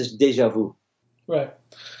 it's just déjà vu. Right.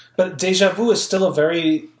 But déjà vu is still a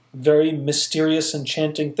very, very mysterious,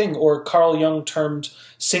 enchanting thing. Or Carl Jung termed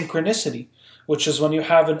synchronicity, which is when you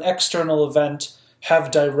have an external event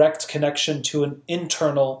have direct connection to an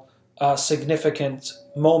internal significant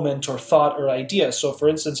moment or thought or idea. So for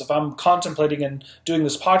instance, if I'm contemplating and doing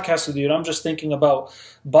this podcast with you and I'm just thinking about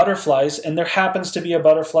butterflies and there happens to be a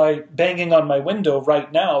butterfly banging on my window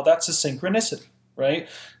right now, that's a synchronicity, right?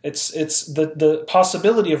 It's the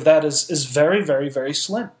possibility of that is very, very, very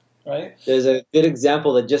slim, right? There's a good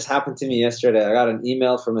example that just happened to me yesterday. I got an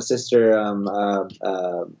email from a sister,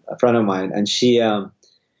 a friend of mine, and she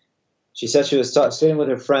said she was sitting with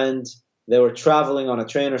her friend. They were traveling on a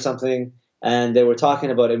train or something, and they were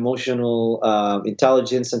talking about emotional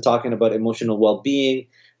intelligence and talking about emotional well-being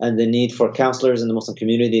and the need for counselors in the Muslim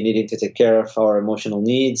community needing to take care of our emotional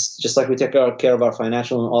needs, just like we take care of our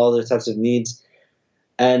financial and all other types of needs.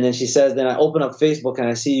 And then she says, then I open up Facebook and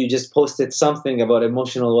I see you just posted something about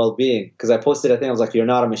emotional well-being. Because I posted a thing, I was like, you're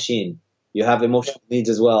not a machine. You have emotional needs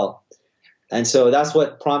as well. And so that's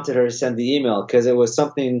what prompted her to send the email, because it was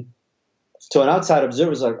something to an outside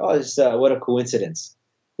observer, it's like, it's what a coincidence.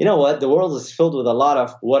 You know what? The world is filled with a lot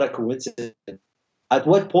of what a coincidence. At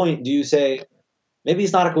what point do you say, maybe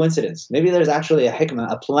it's not a coincidence. Maybe there's actually a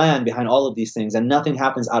hikmah, a plan behind all of these things, and nothing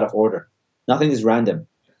happens out of order. Nothing is random.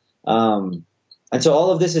 And so all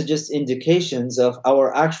of this is just indications of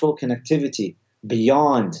our actual connectivity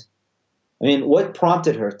beyond. I mean, what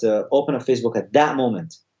prompted her to open up Facebook at that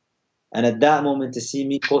moment? And at that moment to see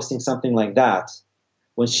me posting something like that,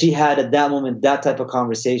 when she had at that moment that type of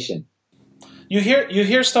conversation. You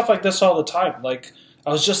hear stuff like this all the time. Like,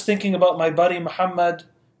 I was just thinking about my buddy Muhammad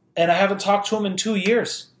and I haven't talked to him in 2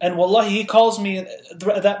 years. And wallahi, he calls me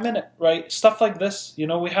that minute, right? Stuff like this.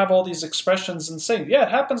 We have all these expressions and saying, yeah, it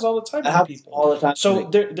happens all the time for people. All the time. So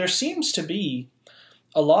there seems to be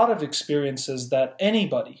a lot of experiences that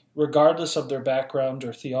anybody, regardless of their background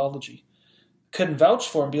or theology, can vouch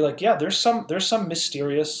for and be like, yeah, there's some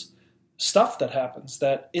mysterious stuff that happens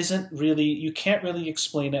that isn't really, you can't really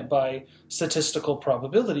explain it by statistical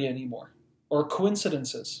probability anymore or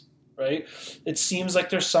coincidences, right? It seems like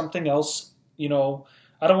there's something else, I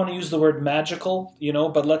don't want to use the word magical,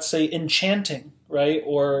 but let's say enchanting, right?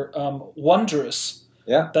 Or wondrous.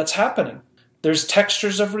 Yeah. That's happening. There's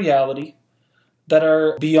textures of reality that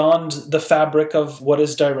are beyond the fabric of what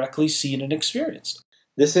is directly seen and experienced.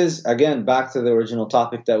 This is, again, back to the original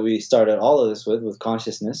topic that we started all of this with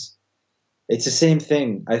consciousness. It's the same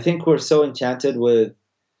thing. I think we're so enchanted with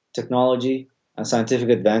technology and scientific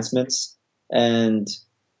advancements and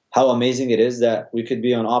how amazing it is that we could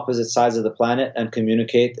be on opposite sides of the planet and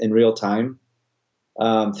communicate in real time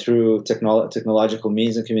through technological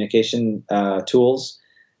means and communication tools.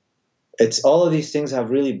 It's all of these things have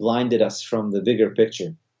really blinded us from the bigger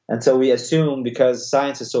picture. And so we assume, because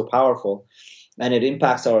science is so powerful and it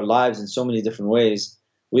impacts our lives in so many different ways,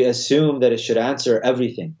 we assume that it should answer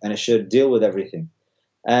everything and it should deal with everything.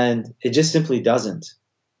 And it just simply doesn't.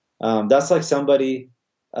 That's like somebody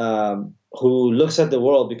who looks at the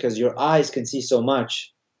world because your eyes can see so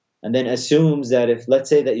much and then assumes that if, let's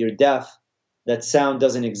say that you're deaf, that sound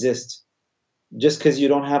doesn't exist. Just because you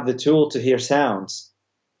don't have the tool to hear sounds,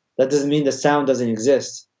 that doesn't mean the sound doesn't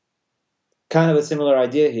exist. Kind of a similar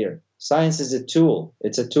idea here. Science is a tool.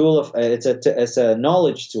 It's a tool of it's a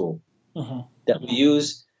knowledge tool that we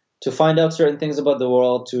use to find out certain things about the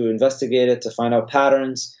world, to investigate it, to find out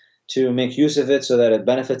patterns, to make use of it so that it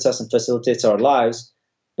benefits us and facilitates our lives.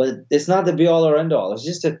 But it's not the be-all or end-all. It's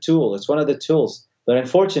just a tool. It's one of the tools. But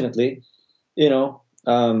unfortunately, I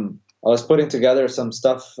was putting together some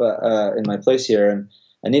stuff in my place here, and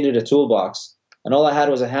I needed a toolbox. And all I had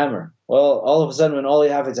was a hammer. Well, all of a sudden, when all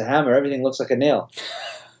you have is a hammer, everything looks like a nail.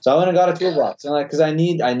 So I went and got a toolbox, because I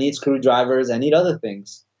need screwdrivers, I need other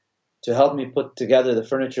things to help me put together the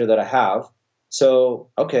furniture that I have. So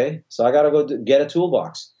I got to go get a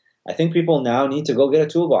toolbox. I think people now need to go get a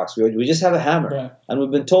toolbox. We just have a hammer, right. And we've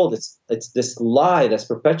been told it's this lie that's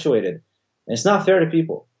perpetuated, and it's not fair to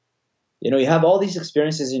people. You have all these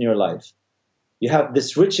experiences in your life. You have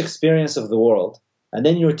this rich experience of the world, and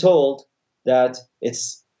then you're told that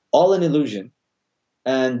it's all an illusion,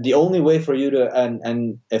 and the only way for you to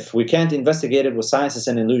and if we can't investigate it with science, it's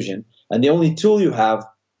an illusion, and the only tool you have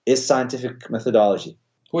is scientific methodology,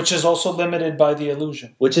 which is also limited by the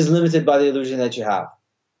illusion. Which is limited by the illusion that you have.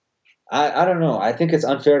 I don't know. I think it's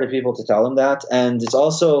unfair to people to tell them that, and it's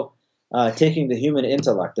also taking the human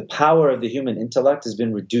intellect. The power of the human intellect has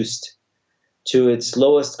been reduced to its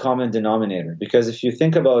lowest common denominator, because if you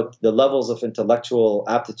think about the levels of intellectual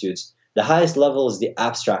aptitudes, the highest level is the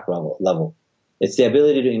abstract level. It's the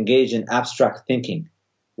ability to engage in abstract thinking,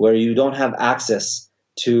 where you don't have access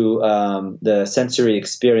to the sensory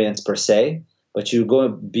experience per se, but you go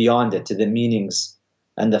beyond it to the meanings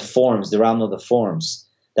and the forms, the realm of the forms.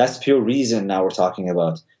 That's pure reason now we're talking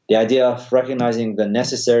about. The idea of recognizing the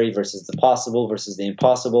necessary versus the possible versus the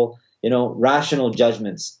impossible, rational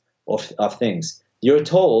judgments of things. You're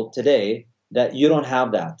told today that you don't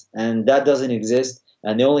have that, and that doesn't exist,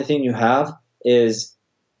 and the only thing you have is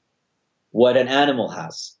what an animal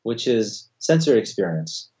has, which is sensory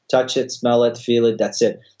experience. Touch it, smell it, feel it, that's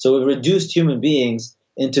it. So we've reduced human beings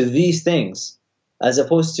into these things, as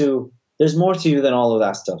opposed to there's more to you than all of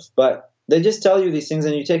that stuff. But they just tell you these things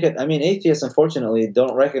and you take it. I mean, atheists, unfortunately,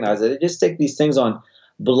 don't recognize it. They just take these things on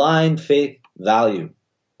blind faith value.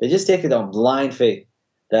 They just take it on blind faith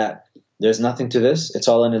that there's nothing to this. It's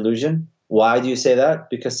all an illusion. Why do you say that?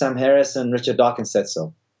 Because Sam Harris and Richard Dawkins said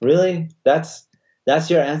so. Really? That's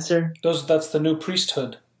your answer? That's the new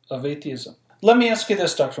priesthood of atheism. Let me ask you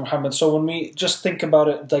this, Dr. Muhammad. So when we just think about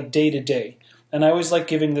it like day to day, and I always like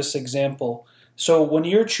giving this example. So when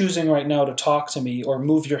you're choosing right now to talk to me or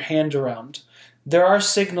move your hand around, there are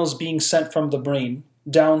signals being sent from the brain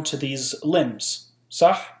down to these limbs.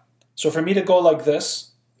 Sah? So for me to go like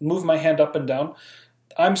this, move my hand up and down,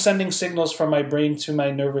 I'm sending signals from my brain to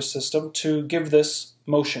my nervous system to give this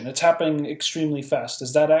motion. It's happening extremely fast.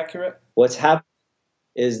 Is that accurate? What's happening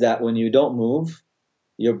is that when you don't move,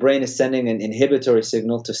 your brain is sending an inhibitory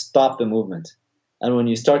signal to stop the movement. And when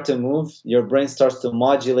you start to move, your brain starts to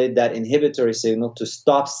modulate that inhibitory signal to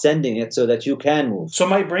stop sending it so that you can move. So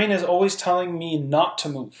my brain is always telling me not to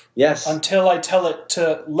move. Yes. Until I tell it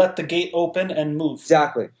to let the gate open and move.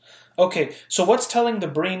 Exactly. Okay, so what's telling the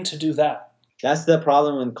brain to do that? That's the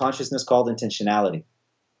problem in consciousness called intentionality.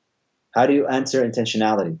 How do you answer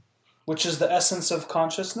intentionality? Which is the essence of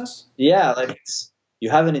consciousness? Yeah, like you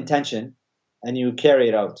have an intention and you carry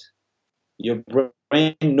it out. Your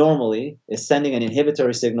brain normally is sending an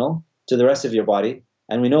inhibitory signal to the rest of your body,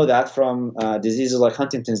 and we know that from diseases like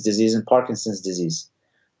Huntington's disease and Parkinson's disease.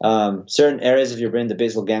 Certain areas of your brain, the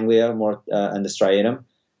basal ganglia more and the striatum,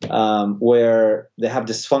 where they have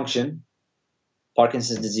dysfunction.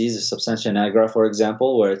 Parkinson's disease is substantia nigra, for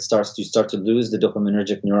example, where you start to lose the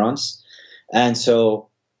dopaminergic neurons, and so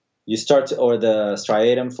you start to, or the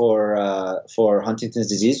striatum for Huntington's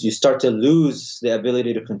disease, you start to lose the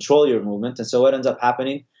ability to control your movement. And so what ends up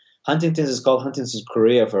happening? Huntington's is called Huntington's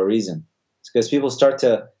chorea for a reason. It's because people start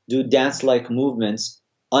to do dance-like movements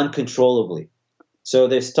uncontrollably. So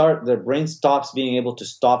their brain stops being able to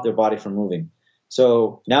stop their body from moving.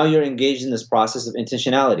 So now you're engaged in this process of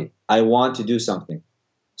intentionality. I want to do something.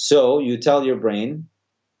 So you tell your brain,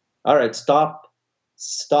 all right,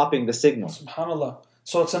 stopping the signal. SubhanAllah.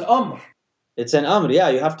 So it's an amr. It's an amr, yeah.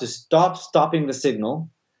 You have to stopping the signal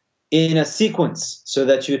in a sequence so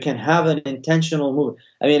that you can have an intentional move.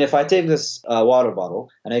 I mean, if I take this water bottle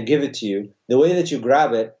and I give it to you, the way that you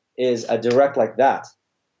grab it is a direct like that.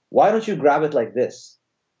 Why don't you grab it like this?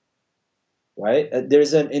 Right?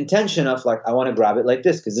 There's an intention of like, I want to grab it like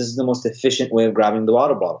this because this is the most efficient way of grabbing the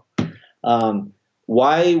water bottle.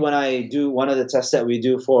 Why, when I do one of the tests that we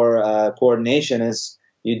do for coordination is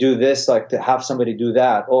you do this, like to have somebody do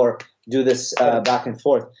that, or do this back and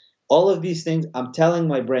forth. All of these things, I'm telling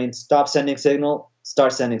my brain, stop sending signal,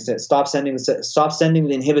 stop sending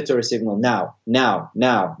the inhibitory signal now.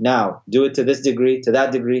 Do it to this degree, to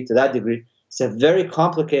that degree, to that degree. It's a very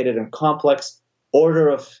complicated and complex order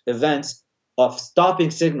of events of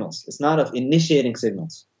stopping signals. It's not of initiating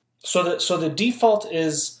signals. So the default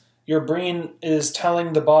is your brain is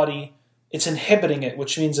telling the body, it's inhibiting it,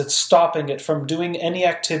 which means it's stopping it from doing any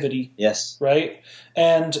activity. Yes. Right?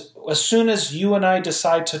 And as soon as you and I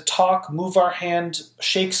decide to talk, move our hand,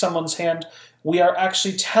 shake someone's hand, we are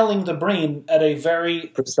actually telling the brain at a very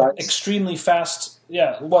precise, extremely fast,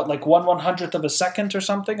 like 1/100th of a second or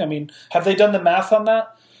something? I mean, have they done the math on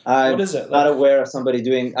that? What is it? I'm not aware of somebody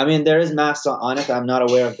doing, I mean, there is math on it. I'm not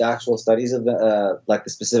aware of the actual studies of the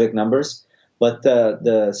specific numbers, but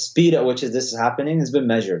the speed at which this is happening has been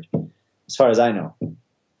measured, as far as I know.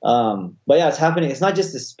 But yeah, it's happening. It's not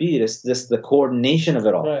just the speed; it's just the coordination of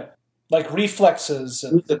it all. Right, like reflexes.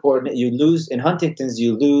 You lose in Huntington's.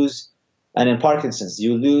 You lose, and in Parkinson's,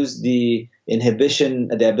 you lose the inhibition,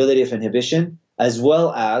 the ability of inhibition, as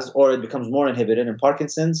well as, or it becomes more inhibited. In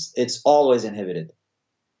Parkinson's, it's always inhibited.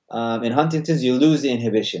 In Huntington's, you lose the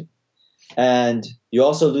inhibition, and you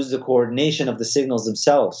also lose the coordination of the signals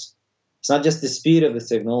themselves. It's not just the speed of the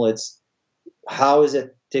signal; it's how is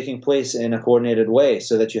it taking place in a coordinated way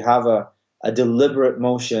so that you have a deliberate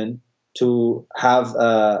motion to have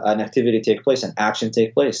an activity take place, an action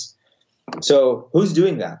take place. So who's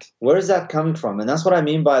doing that? Where is that coming from? And that's what I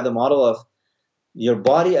mean by the model of your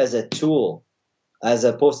body as a tool, as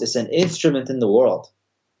opposed, it's an instrument in the world.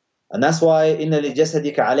 And that's why, إِنَّ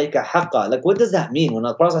لِجَسَدِكَ عَلَيْكَ حَقًّا. Like, what does that mean? When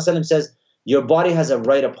the Prophet ﷺ says, your body has a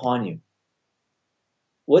right upon you.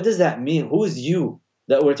 What does that mean? Who is you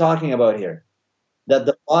that we're talking about here? That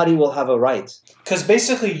the body will have a right. Because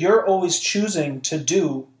basically you're always choosing to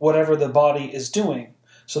do whatever the body is doing.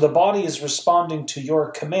 So the body is responding to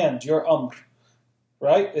your command, your amr.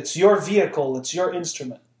 Right? It's your vehicle, it's your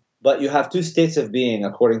instrument. But you have two states of being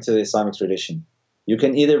according to the Islamic tradition. You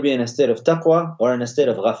can either be in a state of taqwa or in a state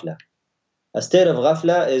of ghafla. A state of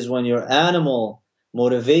ghafla is when your animal,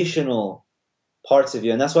 motivational parts of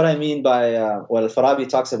you, and that's what I mean by what Al-Farabi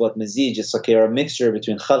talks about mazij. It's like you're a mixture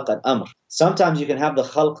between khalq and amr. Sometimes you can have the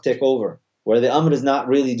khalq take over, where the amr is not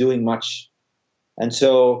really doing much. And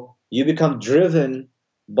so you become driven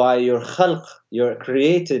by your khalq, your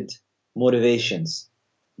created motivations.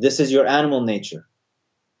 This is your animal nature.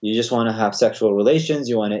 You just want to have sexual relations,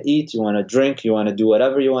 you want to eat, you want to drink, you want to do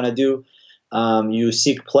whatever you want to do. You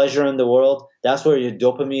seek pleasure in the world. That's where your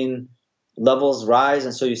dopamine levels rise,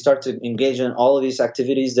 and so you start to engage in all of these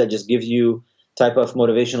activities that just give you type of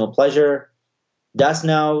motivational pleasure. That's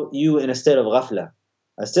now you in a state of ghafla.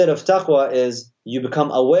 A state of taqwa is you become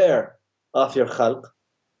aware of your khalq,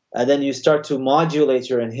 and then you start to modulate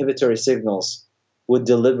your inhibitory signals with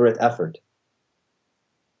deliberate effort.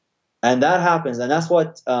 And that happens, and that's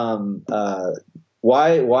what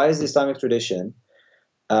why is the Islamic tradition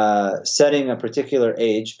setting a particular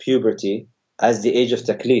age, puberty, as the age of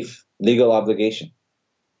taklif, legal obligation?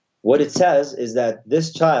 What it says is that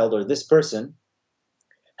this child or this person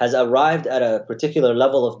has arrived at a particular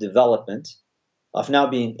level of development of now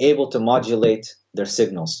being able to modulate their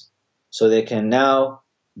signals. So they can now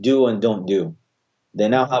do and don't do. They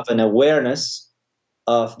now have an awareness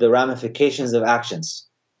of the ramifications of actions.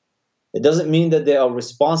 It doesn't mean that they are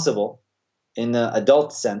responsible in the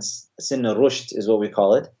adult sense. Sin rushd is what we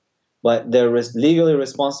call it. But they're legally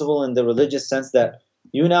responsible in the religious sense that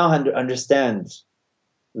you now understand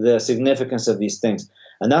the significance of these things.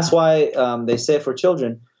 And that's why they say for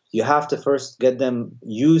children, you have to first get them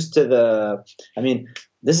used to the. I mean,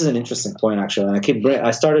 this is an interesting point actually, and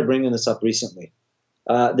I started bringing this up recently.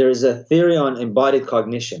 There's a theory on embodied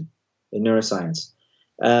cognition in neuroscience,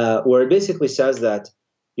 where it basically says that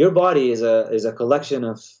your body is a collection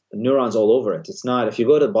of neurons all over it. It's not. If you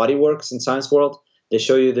go to BodyWorks in Science World, they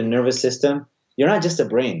show you the nervous system. You're not just a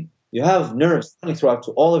brain. You have nerves running throughout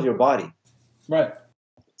to all of your body. Right.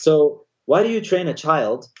 So why do you train a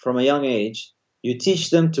child from a young age? You teach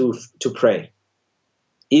them to pray,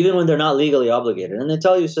 even when they're not legally obligated. And they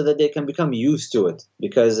tell you so that they can become used to it,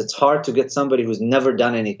 because it's hard to get somebody who's never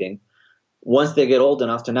done anything, once they get old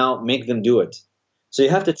enough, to now make them do it. So you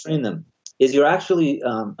have to train them. You're actually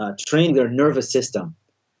training their nervous system,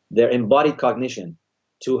 their embodied cognition,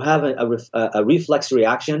 to have a reflex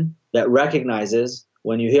reaction that recognizes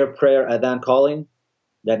when you hear prayer adhan calling,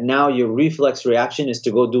 that now your reflex reaction is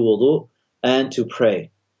to go do wudu and to pray.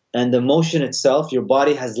 And the motion itself, your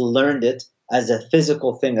body has learned it as a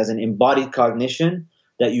physical thing, as an embodied cognition,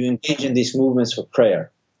 that you engage in these movements for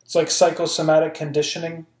prayer. It's like psychosomatic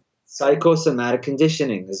conditioning. Psychosomatic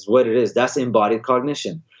conditioning is what it is. That's embodied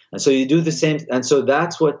cognition. And so you do the same. And so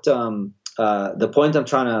that's what the point I'm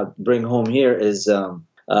trying to bring home here is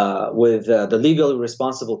with the legally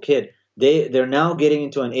responsible kid. They're now getting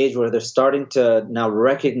into an age where they're starting to now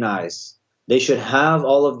recognize they should have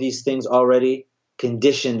all of these things already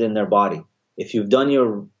conditioned in their body. If you've done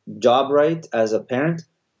your job right as a parent,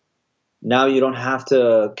 now you don't have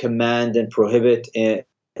to command and prohibit it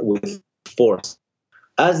with force.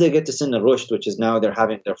 As they get to sin al-rushd, which is now they're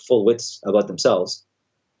having their full wits about themselves,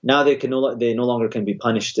 now they no longer can be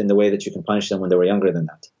punished in the way that you can punish them when they were younger than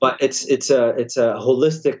that. But it's a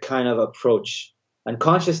holistic kind of approach. And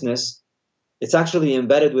consciousness, it's actually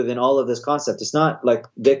embedded within all of this concept. It's not like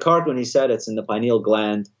Descartes when he said it's in the pineal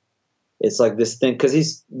gland. It's like this thing,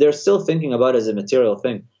 because they're still thinking about it as a material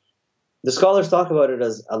thing. The scholars talk about it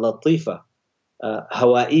as a latifa,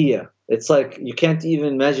 hawaiya. It's like you can't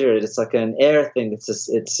even measure it. It's like an air thing.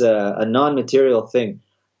 It's a non-material thing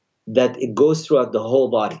that it goes throughout the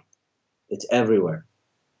whole body. It's everywhere.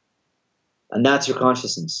 And that's your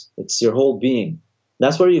consciousness. It's your whole being.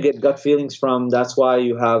 That's where you get gut feelings from. That's why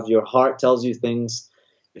you have your heart tells you things.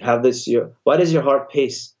 You have this. Why does your heart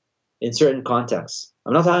pace in certain contexts?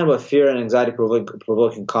 I'm not talking about fear and anxiety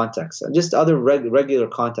provoking contexts. Just other regular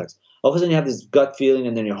contexts. All of a sudden you have this gut feeling,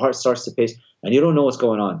 and then your heart starts to pace, and you don't know what's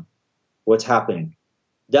going on, what's happening.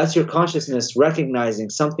 That's your consciousness recognizing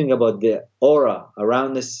something about the aura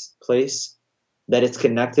around this place that it's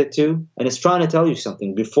connected to, and it's trying to tell you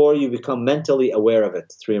something before you become mentally aware of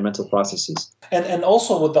it through your mental processes. And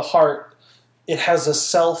also with the heart, it has a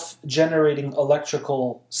self-generating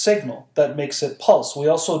electrical signal that makes it pulse. We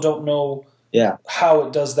also don't know how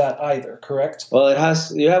it does that either, correct? Well,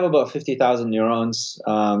 you have about 50,000 neurons.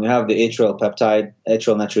 You have the atrial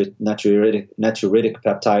natriuretic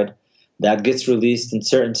peptide that gets released in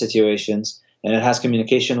certain situations, and it has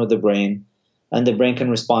communication with the brain, and the brain can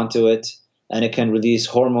respond to it, and it can release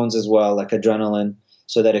hormones as well, like adrenaline,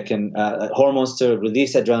 so that it can hormones to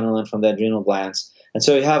release adrenaline from the adrenal glands. And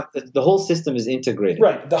so you have the whole system is integrated.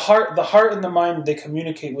 Right. The heart and the mind, they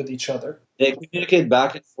communicate with each other. They communicate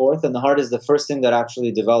back and forth, and the heart is the first thing that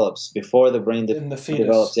actually develops before the brain in the fetus.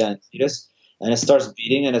 develops. Yeah, in the fetus. And it starts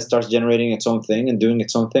beating, and it starts generating its own thing and doing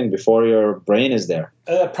its own thing before your brain is there.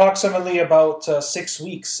 Approximately about 6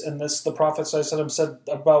 weeks, and the Prophet ﷺ said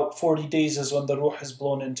about 40 days is when the ruh is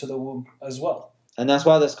blown into the womb as well. And that's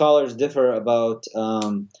why the scholars differ about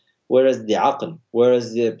where is the aql, where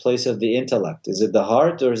is the place of the intellect? Is it the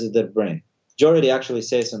heart or is it the brain? Majority actually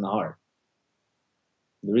say it's in the heart.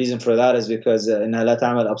 The reason for that is because إِنَّهَا لَا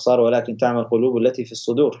تَعْمَى الْأَبْصَارُ وَلَكِنْ تَعْمَى الْقُلُوبُ الَّتِي فِي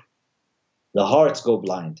الصُّدُورِ. The hearts go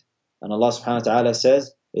blind. And Allah subhanahu wa ta'ala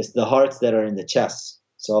says, it's the hearts that are in the chest.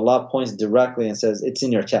 So Allah points directly and says, it's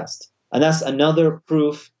in your chest. And that's another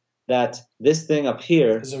proof that this thing up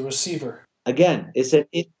here is a receiver. Again, it's an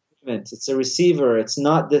instrument. It's a receiver. It's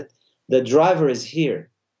not that the driver is here.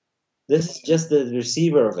 This is just the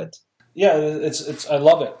receiver of it. Yeah, it's. I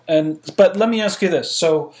love it. But let me ask you this.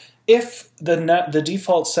 So if the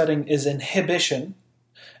default setting is inhibition,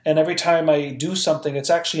 and every time I do something, it's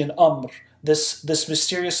actually an amr, this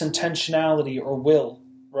mysterious intentionality or will,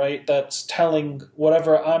 right? That's telling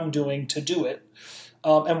whatever I'm doing to do it.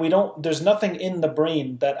 And there's nothing in the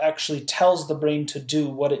brain that actually tells the brain to do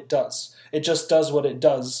what it does. It just does what it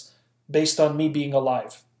does based on me being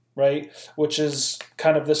alive, right? Which is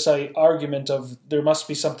kind of this argument of there must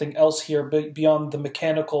be something else here beyond the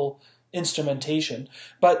mechanical instrumentation.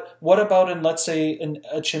 But what about in, let's say,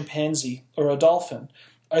 a chimpanzee or a dolphin?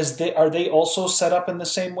 Are they also set up in the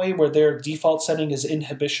same way where their default setting is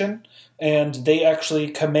inhibition and they actually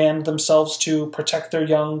command themselves to protect their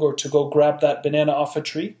young or to go grab that banana off a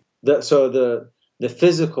tree? So the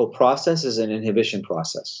physical process is an inhibition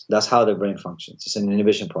process. That's how the brain functions. It's an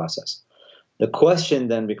inhibition process. The question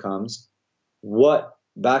then becomes,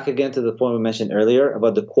 back again to the point we mentioned earlier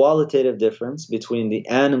about the qualitative difference between the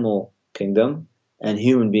animal kingdom and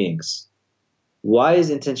human beings. Why is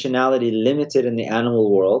intentionality limited in the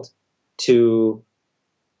animal world to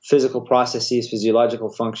physical processes,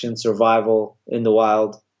 physiological functions, survival in the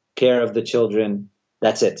wild, care of the children?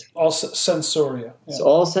 That's it. All sensoria. Yeah. It's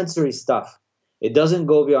all sensory stuff. It doesn't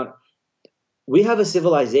go beyond. We have a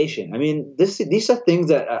civilization. I mean, these are things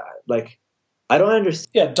that, I don't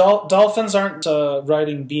understand. Yeah, dolphins aren't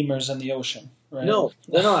riding beamers in the ocean, right? No,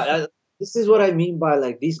 they're not. This is what I mean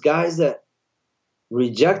by these guys that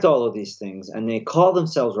reject all of these things and they call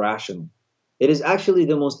themselves rational. It is actually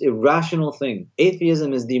the most irrational thing.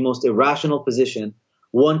 Atheism is the most irrational position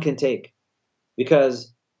one can take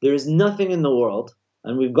because there is nothing in the world,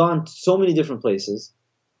 and we've gone to so many different places.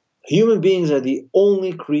 Human beings are the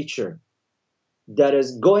only creature that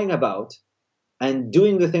is going about and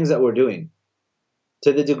doing the things that we're doing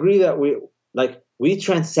to the degree that we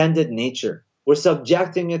transcended nature. We're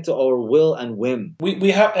subjecting it to our will and whim.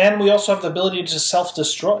 We also have the ability to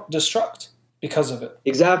self-destruct because of it.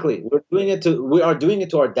 Exactly. We are doing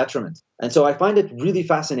it to our detriment. And so I find it really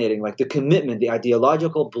fascinating, the commitment, the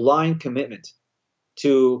ideological blind commitment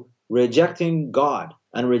to rejecting God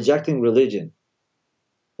and rejecting religion,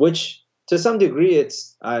 which to some degree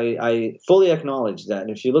I fully acknowledge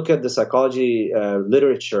that. If you look at the psychology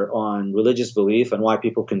literature on religious belief and why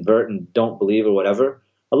people convert and don't believe or whatever,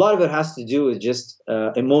 a lot of it has to do with just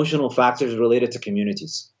emotional factors related to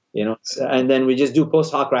communities, and then we just do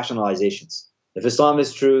post hoc rationalizations. If Islam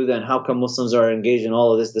is true, then how come Muslims are engaged in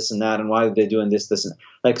all of this, and that, and why are they doing this, and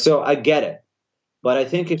that? So I get it. But I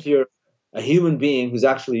think if you're a human being who's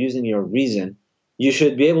actually using your reason, you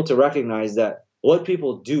should be able to recognize that what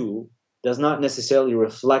people do does not necessarily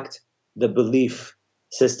reflect the belief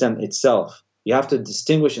system itself. You have to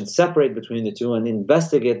distinguish and separate between the two and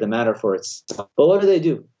investigate the matter for itself. But what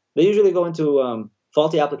do? They usually go into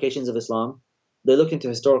faulty applications of Islam. They look into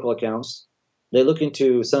historical accounts. They look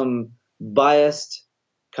into some biased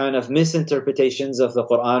kind of misinterpretations of the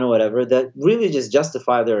Quran or whatever that really just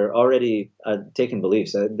justify their already taken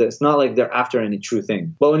beliefs. It's not like they're after any true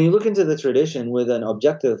thing. But when you look into the tradition with an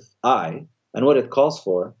objective eye and what it calls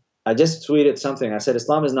for, I just tweeted something. I said,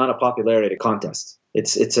 Islam is not a popularity contest.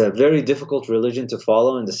 It's a very difficult religion to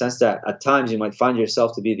follow in the sense that at times you might find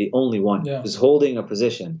yourself to be the only one who's holding a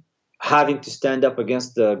position, having to stand up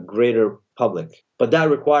against the greater public. But that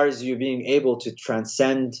requires you being able to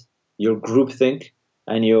transcend your groupthink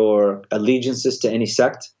and your allegiances to any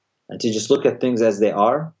sect and to just look at things as they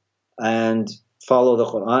are and follow the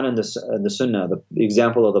Quran and the Sunnah, the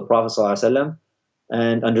example of the Prophet ﷺ,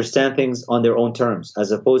 and understand things on their own terms,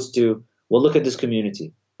 as opposed to, well, look at this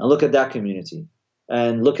community and look at that community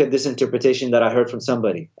and look at this interpretation that I heard from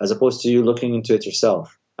somebody, as opposed to you looking into it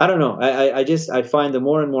yourself. I don't know. I find the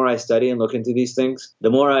more and more I study and look into these things, the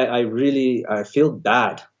more I feel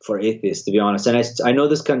bad for atheists, to be honest. And I know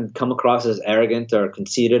this can come across as arrogant or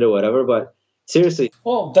conceited or whatever, but seriously.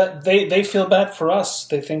 Well, that they feel bad for us.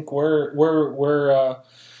 They think we're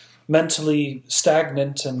mentally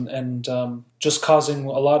stagnant and just causing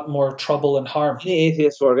a lot more trouble and harm. Any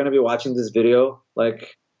atheists who are going to be watching this video,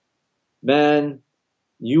 man,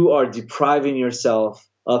 you are depriving yourself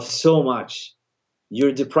of so much.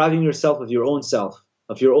 You're depriving yourself of your own self,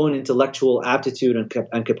 of your own intellectual aptitude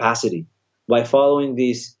and capacity by following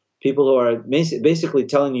these people who are basically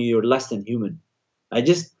telling you you're less than human.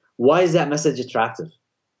 Why is that message attractive?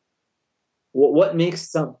 What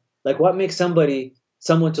makes somebody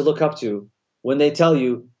someone to look up to when they tell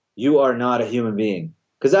you you are not a human being?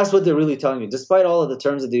 Because that's what they're really telling you, despite all of the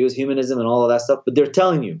terms that they use, humanism and all of that stuff. But they're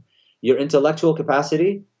telling you your intellectual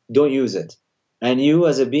capacity, don't use it. And you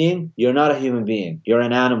as a being, you're not a human being. You're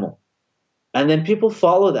an animal. And then people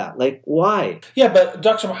follow that. Why? Yeah, but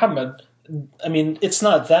Dr. Muhammad, I mean, it's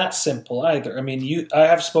not that simple either. I mean, I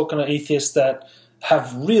have spoken to atheists that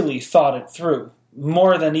have really thought it through,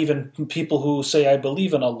 more than even people who say, I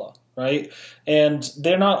believe in Allah. right? And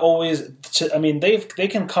they're not always. They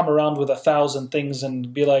can come around with 1,000 things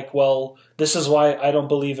and be like, well, this is why I don't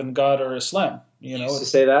believe in God or Islam. You know, I used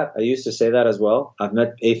to say that as well. I've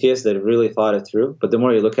met atheists that have really thought it through, but the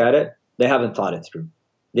more you look at it, they haven't thought it through.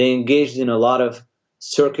 They engaged in a lot of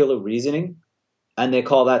circular reasoning, and they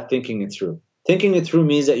call that thinking it through. Thinking it through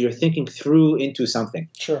means that you're thinking through into something.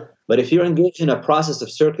 Sure. But if you're engaged in a process of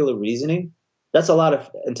circular reasoning, that's a lot of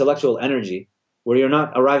intellectual energy where you're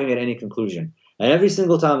not arriving at any conclusion. And every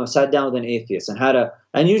single time I've sat down with an atheist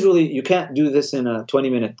and usually you can't do this in a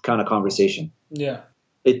 20-minute kind of conversation. Yeah.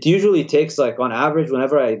 It usually takes, like, on average,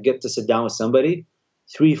 whenever I get to sit down with somebody,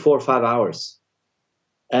 3, 4, 5 hours.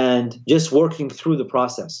 And just working through the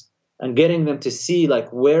process and getting them to see,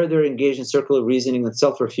 like, where they're engaged in circular reasoning and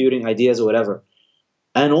self-refuting ideas or whatever.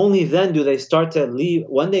 And only then do they start to leave.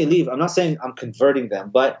 When they leave, I'm not saying I'm converting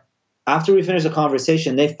them, but after we finish the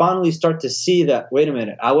conversation, they finally start to see that, wait a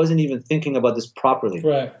minute, I wasn't even thinking about this properly.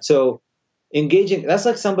 Right. So engaging, that's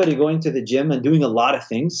like somebody going to the gym and doing a lot of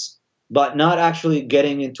things, but not actually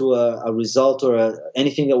getting into a result or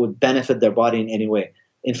anything that would benefit their body in any way.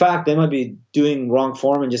 In fact, they might be doing wrong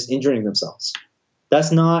form and just injuring themselves.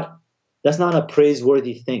 That's not a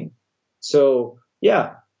praiseworthy thing. So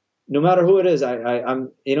yeah, no matter who it is,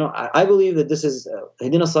 I believe that this is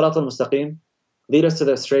Hidina Salat al-Mustaqim, lead us to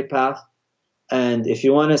the straight path. And if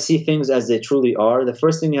you want to see things as they truly are, the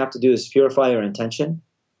first thing you have to do is purify your intention.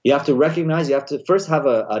 You have to recognize, you have to first have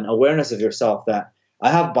an awareness of yourself that I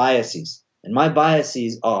have biases. And my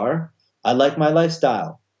biases are, I like my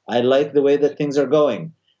lifestyle. I like the way that things are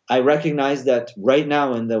going. I recognize that right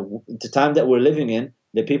now in the time that we're living in,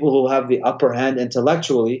 the people who have the upper hand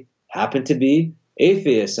intellectually happen to be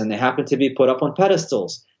atheists, and they happen to be put up on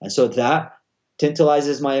pedestals. And so that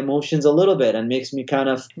tantalizes my emotions a little bit and makes me kind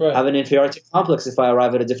of have an inferiority complex if I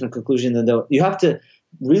arrive at a different conclusion than you have to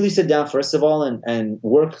really sit down, first of all, and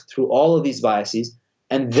work through all of these biases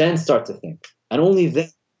and then start to think. And only then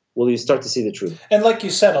will you start to see the truth. And like you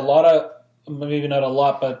said, maybe not a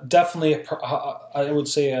lot, but definitely, I would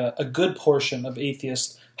say a good portion of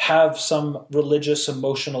atheists have some religious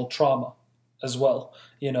emotional trauma as well.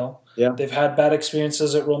 You know, They've had bad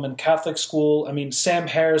experiences at Roman Catholic school. I mean, Sam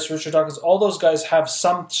Harris, Richard Dawkins, all those guys have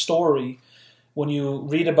some story when you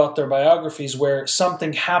read about their biographies where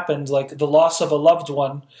something happened, like the loss of a loved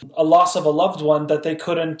one that they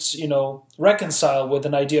couldn't, reconcile with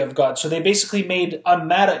an idea of God. So they basically made "I'm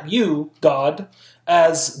mad at you, God"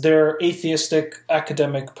 as their atheistic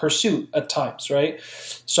academic pursuit at times, right?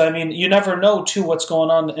 So, I mean, you never know, too, what's going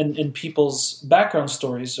on in people's background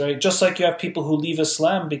stories, right? Just like you have people who leave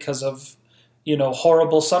Islam because of,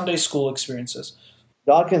 horrible Sunday school experiences.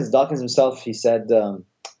 Dawkins himself, he said,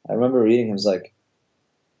 I remember reading him,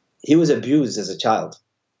 he was abused as a child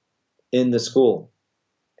in the school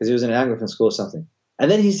because he was in an Anglican school or something. And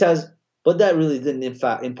then he says, but that really didn't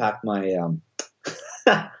impact my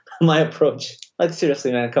my approach. Like,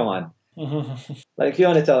 seriously, man, come on. Like, you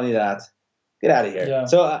want to tell me that? Get out of here. Yeah.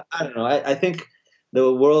 So I don't know. I think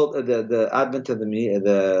the world, the advent of the media,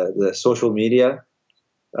 the social media,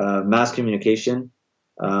 mass communication,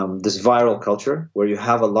 this viral culture where you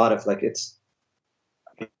have a lot of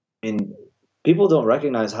people don't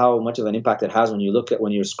recognize how much of an impact it has when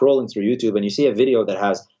you're scrolling through YouTube and you see a video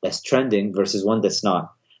that's trending versus one that's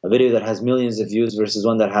not. A video that has millions of views versus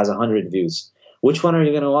one that has 100 views. Which one are you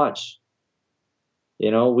going to watch?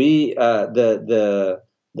 The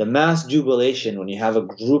mass jubilation when you have a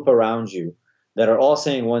group around you that are all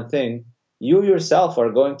saying one thing, you yourself are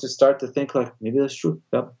going to start to think like, maybe that's true.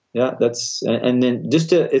 Yeah, that's, and then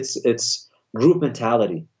it's group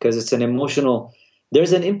mentality because it's an emotional.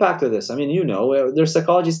 There's an impact of this. I mean, there's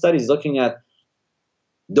psychology studies looking at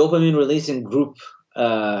dopamine release in group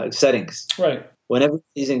settings. Right. When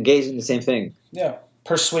everybody's engaged in the same thing. Yeah.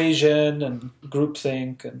 Persuasion and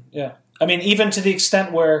groupthink, and I mean, even to the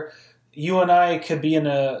extent where you and I could be in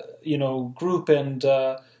a group and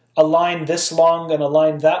a line this long and a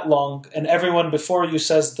line that long, and everyone before you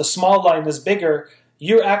says the small line is bigger,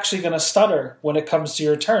 you're actually going to stutter when it comes to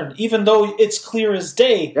your turn, even though it's clear as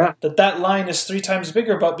day that line is 3 times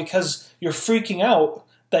bigger, but because you're freaking out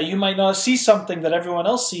that you might not see something that everyone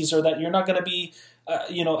else sees, or that you're not going to be,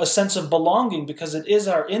 a sense of belonging, because it is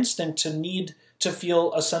our instinct to need to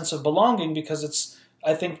feel a sense of belonging, because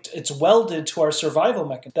I think it's welded to our survival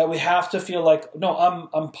mechanism that we have to feel like, no,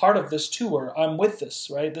 I'm part of this too, or I'm with this,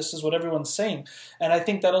 right? This is what everyone's saying. And I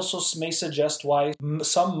think that also may suggest why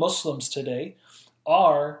some Muslims today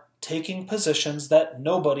are taking positions that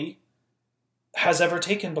nobody has ever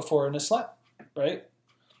taken before in Islam, right?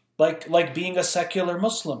 Like being a secular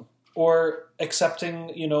Muslim, or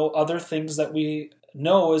accepting, other things that we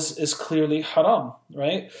no is clearly haram,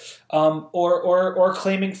 right? Or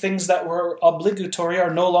claiming things that were obligatory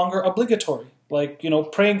are no longer obligatory, like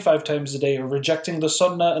praying 5 times a day or rejecting the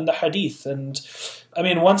sunnah and the hadith. And I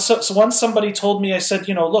mean, once somebody told me, I said,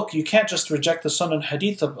 look, you can't just reject the sunnah and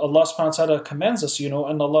hadith. Allah subhanahu wa ta'ala commands us, and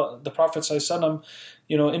the Prophet sallallahu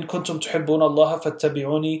in kuntum tuhibbuna Allah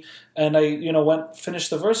fattabi'uni, and I finished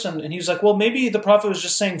the verse, and he was like, well, maybe the Prophet was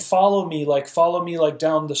just saying follow me like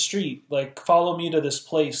down the street, like follow me to this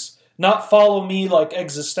place, not follow me like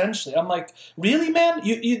existentially. I'm like, really, man?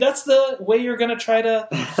 You that's the way you're gonna try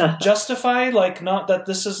to justify like not that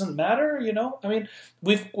this doesn't matter, I mean,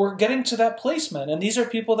 we're getting to that place, man, and these are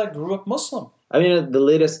people that grew up Muslim. I mean, the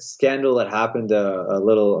latest scandal that happened a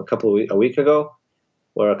week ago,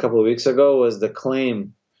 or a couple of weeks ago, was the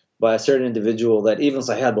claim by a certain individual that even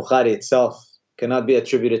Sahih al-Bukhari itself cannot be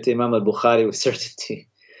attributed to Imam al-Bukhari with certainty.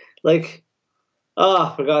 Like,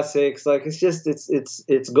 for God's sakes, like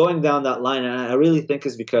it's going down that line, and I really think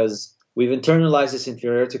it's because we've internalized this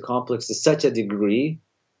inferiority complex to such a degree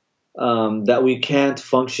that we can't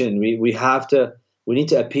function. We need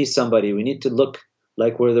to appease somebody. We need to look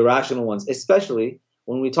like we're the rational ones, especially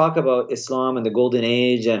when we talk about Islam and the golden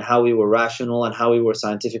age and how we were rational and how we were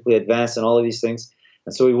scientifically advanced and all of these things.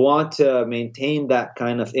 And so we want to maintain that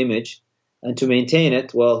kind of image. And to maintain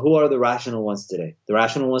it, well, who are the rational ones today? The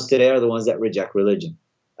rational ones today are the ones that reject religion.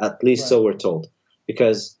 At least so we're told.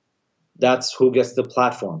 Because that's who gets the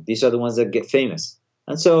platform. These are the ones that get famous.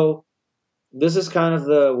 And so this is kind of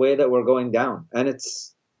the way that we're going down. And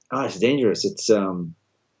it's dangerous.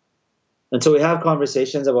 And so we have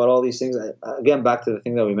conversations about all these things. Again, back to the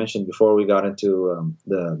thing that we mentioned before we got into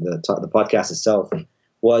the podcast itself,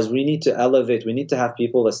 was we need to elevate. We need to have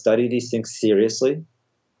people that study these things seriously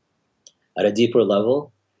at a deeper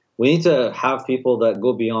level. We need to have people that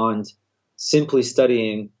go beyond simply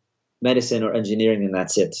studying medicine or engineering and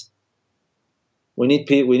that's it. We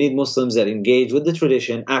need Muslims that engage with the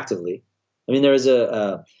tradition actively. I mean, there is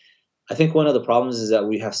I think one of the problems is that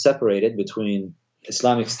we have separated between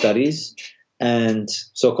Islamic studies and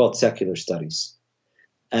so-called secular studies.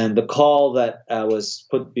 And the call that was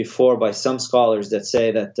put before by some scholars that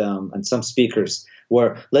say that, and some speakers,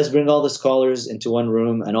 were let's bring all the scholars into one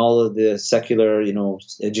room and all of the secular,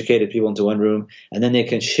 educated people into one room, and then they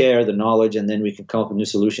can share the knowledge and then we can come up with new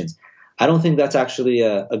solutions. I don't think that's actually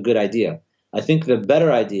a good idea. I think the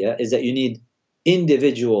better idea is that you need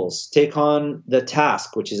individuals take on the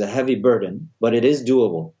task, which is a heavy burden, but it is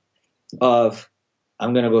doable, of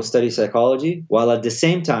I'm going to go study psychology, while at the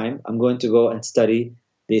same time, I'm going to go and study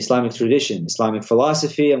the Islamic tradition, Islamic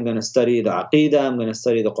philosophy. I'm going to study the Aqidah. I'm going to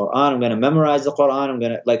study the Quran. I'm going to memorize the Quran. I'm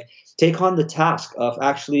going to take on the task of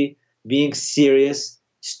actually being serious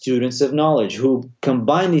students of knowledge who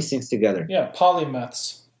combine these things together. Yeah,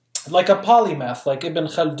 polymaths. Like a polymath, like Ibn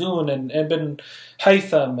Khaldun and Ibn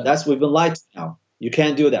Haytham. We've been lied to now. You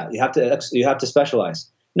can't do that. You have to specialize.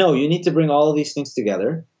 No, you need to bring all of these things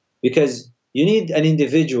together, because you need an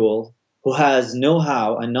individual who has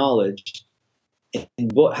know-how and knowledge,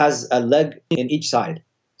 has a leg in each side,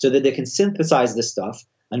 so that they can synthesize this stuff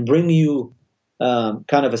and bring you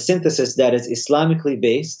kind of a synthesis that is Islamically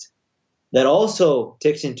based, that also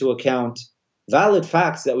takes into account valid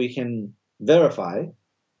facts that we can verify,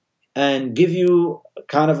 and give you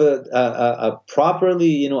kind of a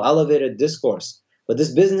properly elevated discourse. But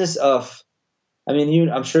this business of, I mean,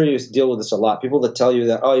 I'm sure you deal with this a lot. People that tell you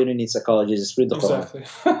that, you don't need psychology, just read the Quran.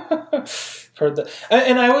 Exactly. Heard that.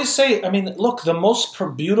 And I always say, I mean, look, the most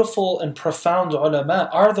beautiful and profound ulama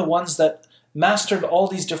are the ones that mastered all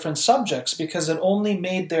these different subjects, because it only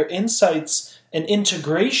made their insights and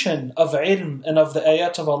integration of ilm and of the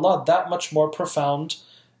ayat of Allah that much more profound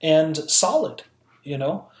and solid,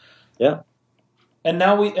 Yeah. And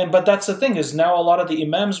now but that's the thing, is now a lot of the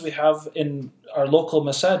imams we have in our local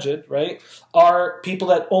masajid, right, are people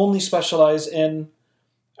that only specialize in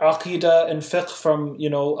Aqidah and fiqh from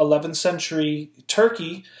 11th century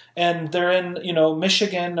Turkey, and they're in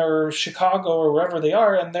Michigan or Chicago or wherever they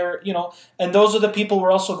are, and they're and those are the people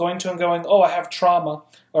we're also going to and going, I have trauma,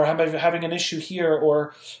 or I'm having an issue here,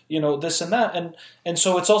 or this and that, and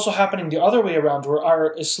so it's also happening the other way around, where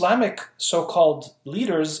our Islamic so-called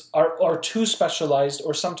leaders are too specialized,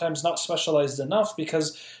 or sometimes not specialized enough,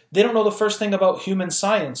 because they don't know the first thing about human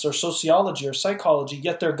science or sociology or psychology,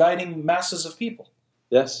 yet they're guiding masses of people.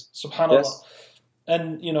 Yes. Subhanallah. Yes.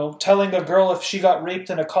 And, telling a girl if she got raped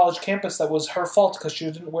in a college campus that was her fault because she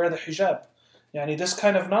didn't wear the hijab. This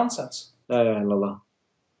kind of nonsense.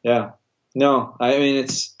 Yeah. No, I mean,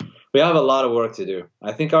 we have a lot of work to do.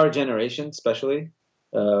 I think our generation, especially,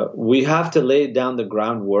 we have to lay down the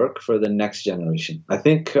groundwork for the next generation. I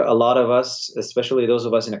think a lot of us, especially those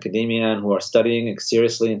of us in academia and who are studying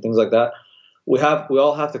seriously and things like that, we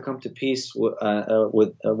all have to come to peace we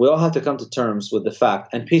all have to come to terms with the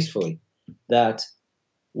fact, and peacefully, that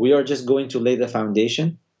we are just going to lay the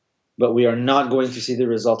foundation, but we are not going to see the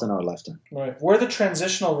result in our lifetime. Right. We're the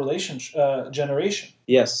transitional generation.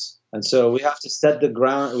 Yes. And so we have to set the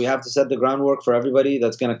groundwork for everybody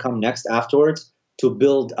that's going to come next afterwards to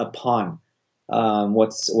build upon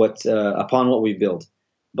upon what we build.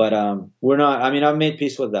 But we're not. I mean, I've made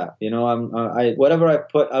peace with that. Whatever I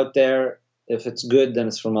put out there, if it's good, then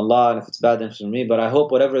it's from Allah, and if it's bad, then it's from me. But I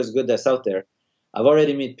hope whatever is good that's out there, I've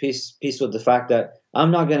already made peace with the fact that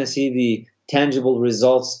I'm not going to see the tangible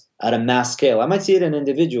results at a mass scale. I might see it in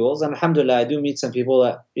individuals, and alhamdulillah, I do meet some people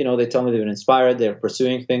that, they tell me they've been inspired, they're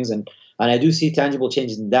pursuing things, and I do see tangible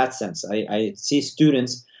changes in that sense. I see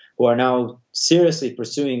students who are now seriously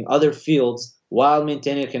pursuing other fields while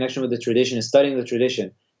maintaining a connection with the tradition and studying the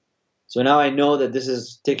tradition. So now I know that this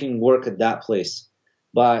is taking work at that place.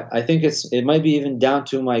 But I think it might be even down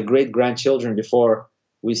to my great-grandchildren before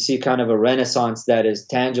we see kind of a renaissance that is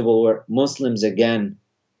tangible, where Muslims again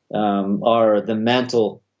are the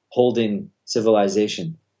mantle-holding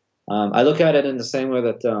civilization. I look at it in the same way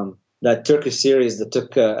that that Turkish series that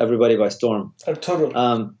took everybody by storm. Totally.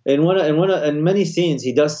 In many scenes,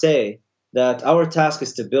 he does say that our task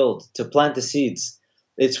is to plant the seeds.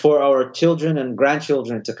 It's for our children and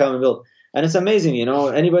grandchildren to come and build. And it's amazing,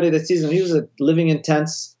 anybody that sees him, he was living in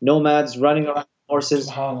tents, nomads, running around horses.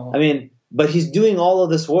 I mean, but he's doing all of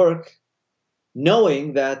this work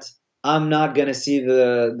knowing that I'm not going to see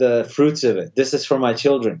the fruits of it. This is for my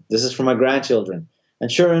children. This is for my grandchildren. And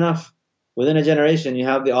sure enough, within a generation, you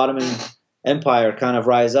have the Ottoman Empire kind of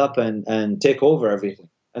rise up and take over everything.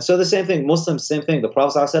 And so the same thing, Muslims, same thing. The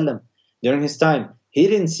Prophet ﷺ, during his time, he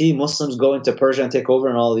didn't see Muslims go into Persia and take over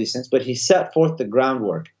and all of these things, but he set forth the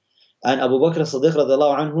groundwork. And Abu Bakr as-Siddiq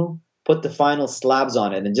radiallahu anhu put the final slabs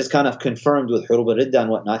on it and just kind of confirmed with Hurub al-Ridda and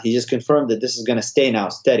whatnot. He just confirmed that this is going to stay now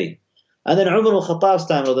steady. And then Umar al-Khattab's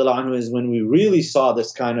time radiallahu anhu is when we really saw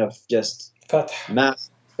this kind of just mass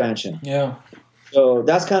expansion. Yeah. So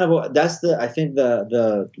that's kind of I think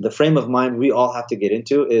the frame of mind we all have to get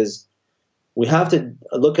into is we have to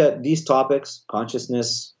look at these topics,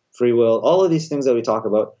 consciousness, free will, all of these things that we talk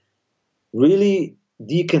about, really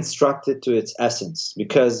deconstruct it to its essence,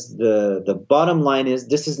 because the bottom line is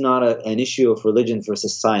this is not an issue of religion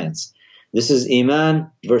versus science. This is iman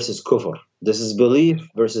versus kufr. This is belief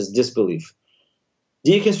versus disbelief.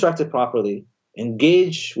 Deconstruct it properly,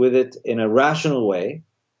 engage with it in a rational way,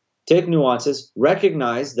 take nuances,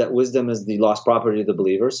 recognize that wisdom is the lost property of the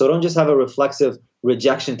believer. So don't just have a reflexive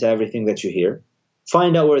rejection to everything that you hear.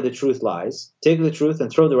 Find out where the truth lies, take the truth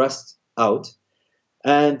and throw the rest out,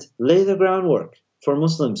 and lay the groundwork for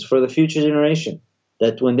Muslims, for the future generation,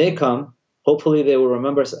 that when they come, hopefully they will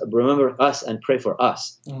remember us and pray for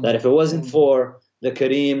us. Mm-hmm. That if it wasn't for the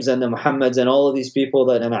Kareems and the Muhammads and all of these people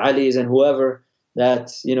and Alis and whoever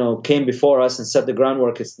that came before us and set the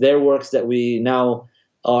groundwork, it's their works that we now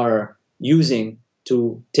are using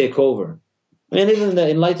to take over. I mean, even the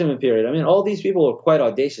Enlightenment period, all these people were quite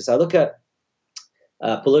audacious. I look at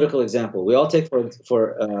political example. We all take for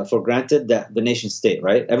granted that the nation state,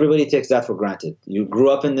 right? Everybody takes that for granted. You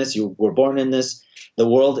grew up in this, you were born in this, the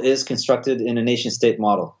world is constructed in a nation state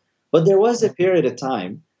model. But there was a period of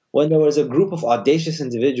time when there was a group of audacious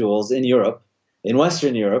individuals in Europe, in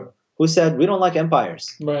Western Europe, who said, we don't like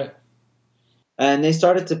empires. Right. And they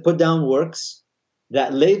started to put down works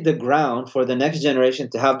that laid the ground for the next generation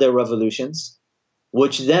to have their revolutions,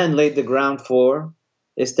 which then laid the ground for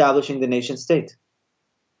establishing the nation state.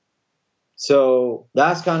 So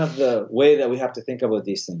that's kind of the way that we have to think about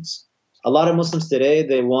these things. A lot of Muslims today,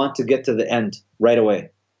 they want to get to the end right away.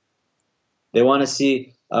 They want to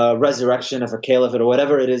see a resurrection of a caliphate or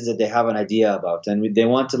whatever it is that they have an idea about. And they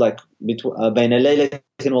want to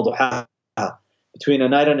between a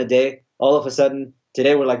night and a day, all of a sudden,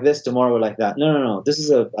 today we're like this, tomorrow we're like that. No. This is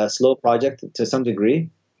a slow project to some degree.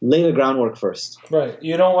 Lay the groundwork first. Right.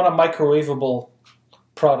 You don't want a microwavable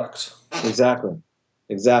product. Exactly.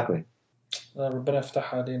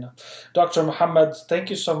 Dr. Muhammad, thank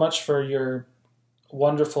you so much for your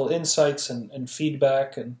wonderful insights and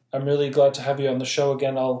feedback, and I'm really glad to have you on the show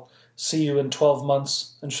again. I'll see you in 12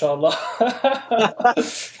 months, inshallah.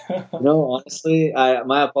 No, honestly,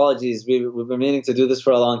 my apologies. We've been meaning to do this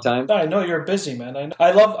for a long time. I know you're busy, man.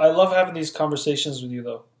 I love having these conversations with you,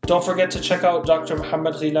 though. Don't forget to check out Dr.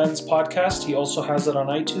 Muhammad Ghilan's podcast. He also has it on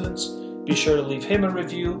iTunes. Be sure to leave him a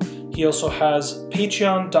review. He also has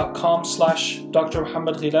patreon.com/Dr.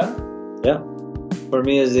 Muhammad Ghilan. Yeah. for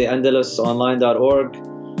me is the AndalusOnline.org.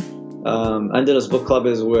 Andalus Book Club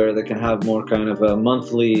is where they can have more kind of a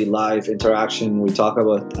monthly live interaction. We talk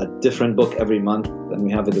about a different book every month, and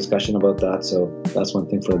we have a discussion about that. So that's one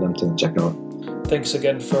thing for them to check out. Thanks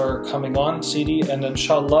again for coming on, Sidi, and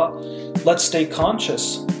inshallah, let's stay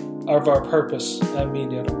conscious of our purpose.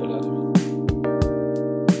 Ameen ya Rabbil Alameen.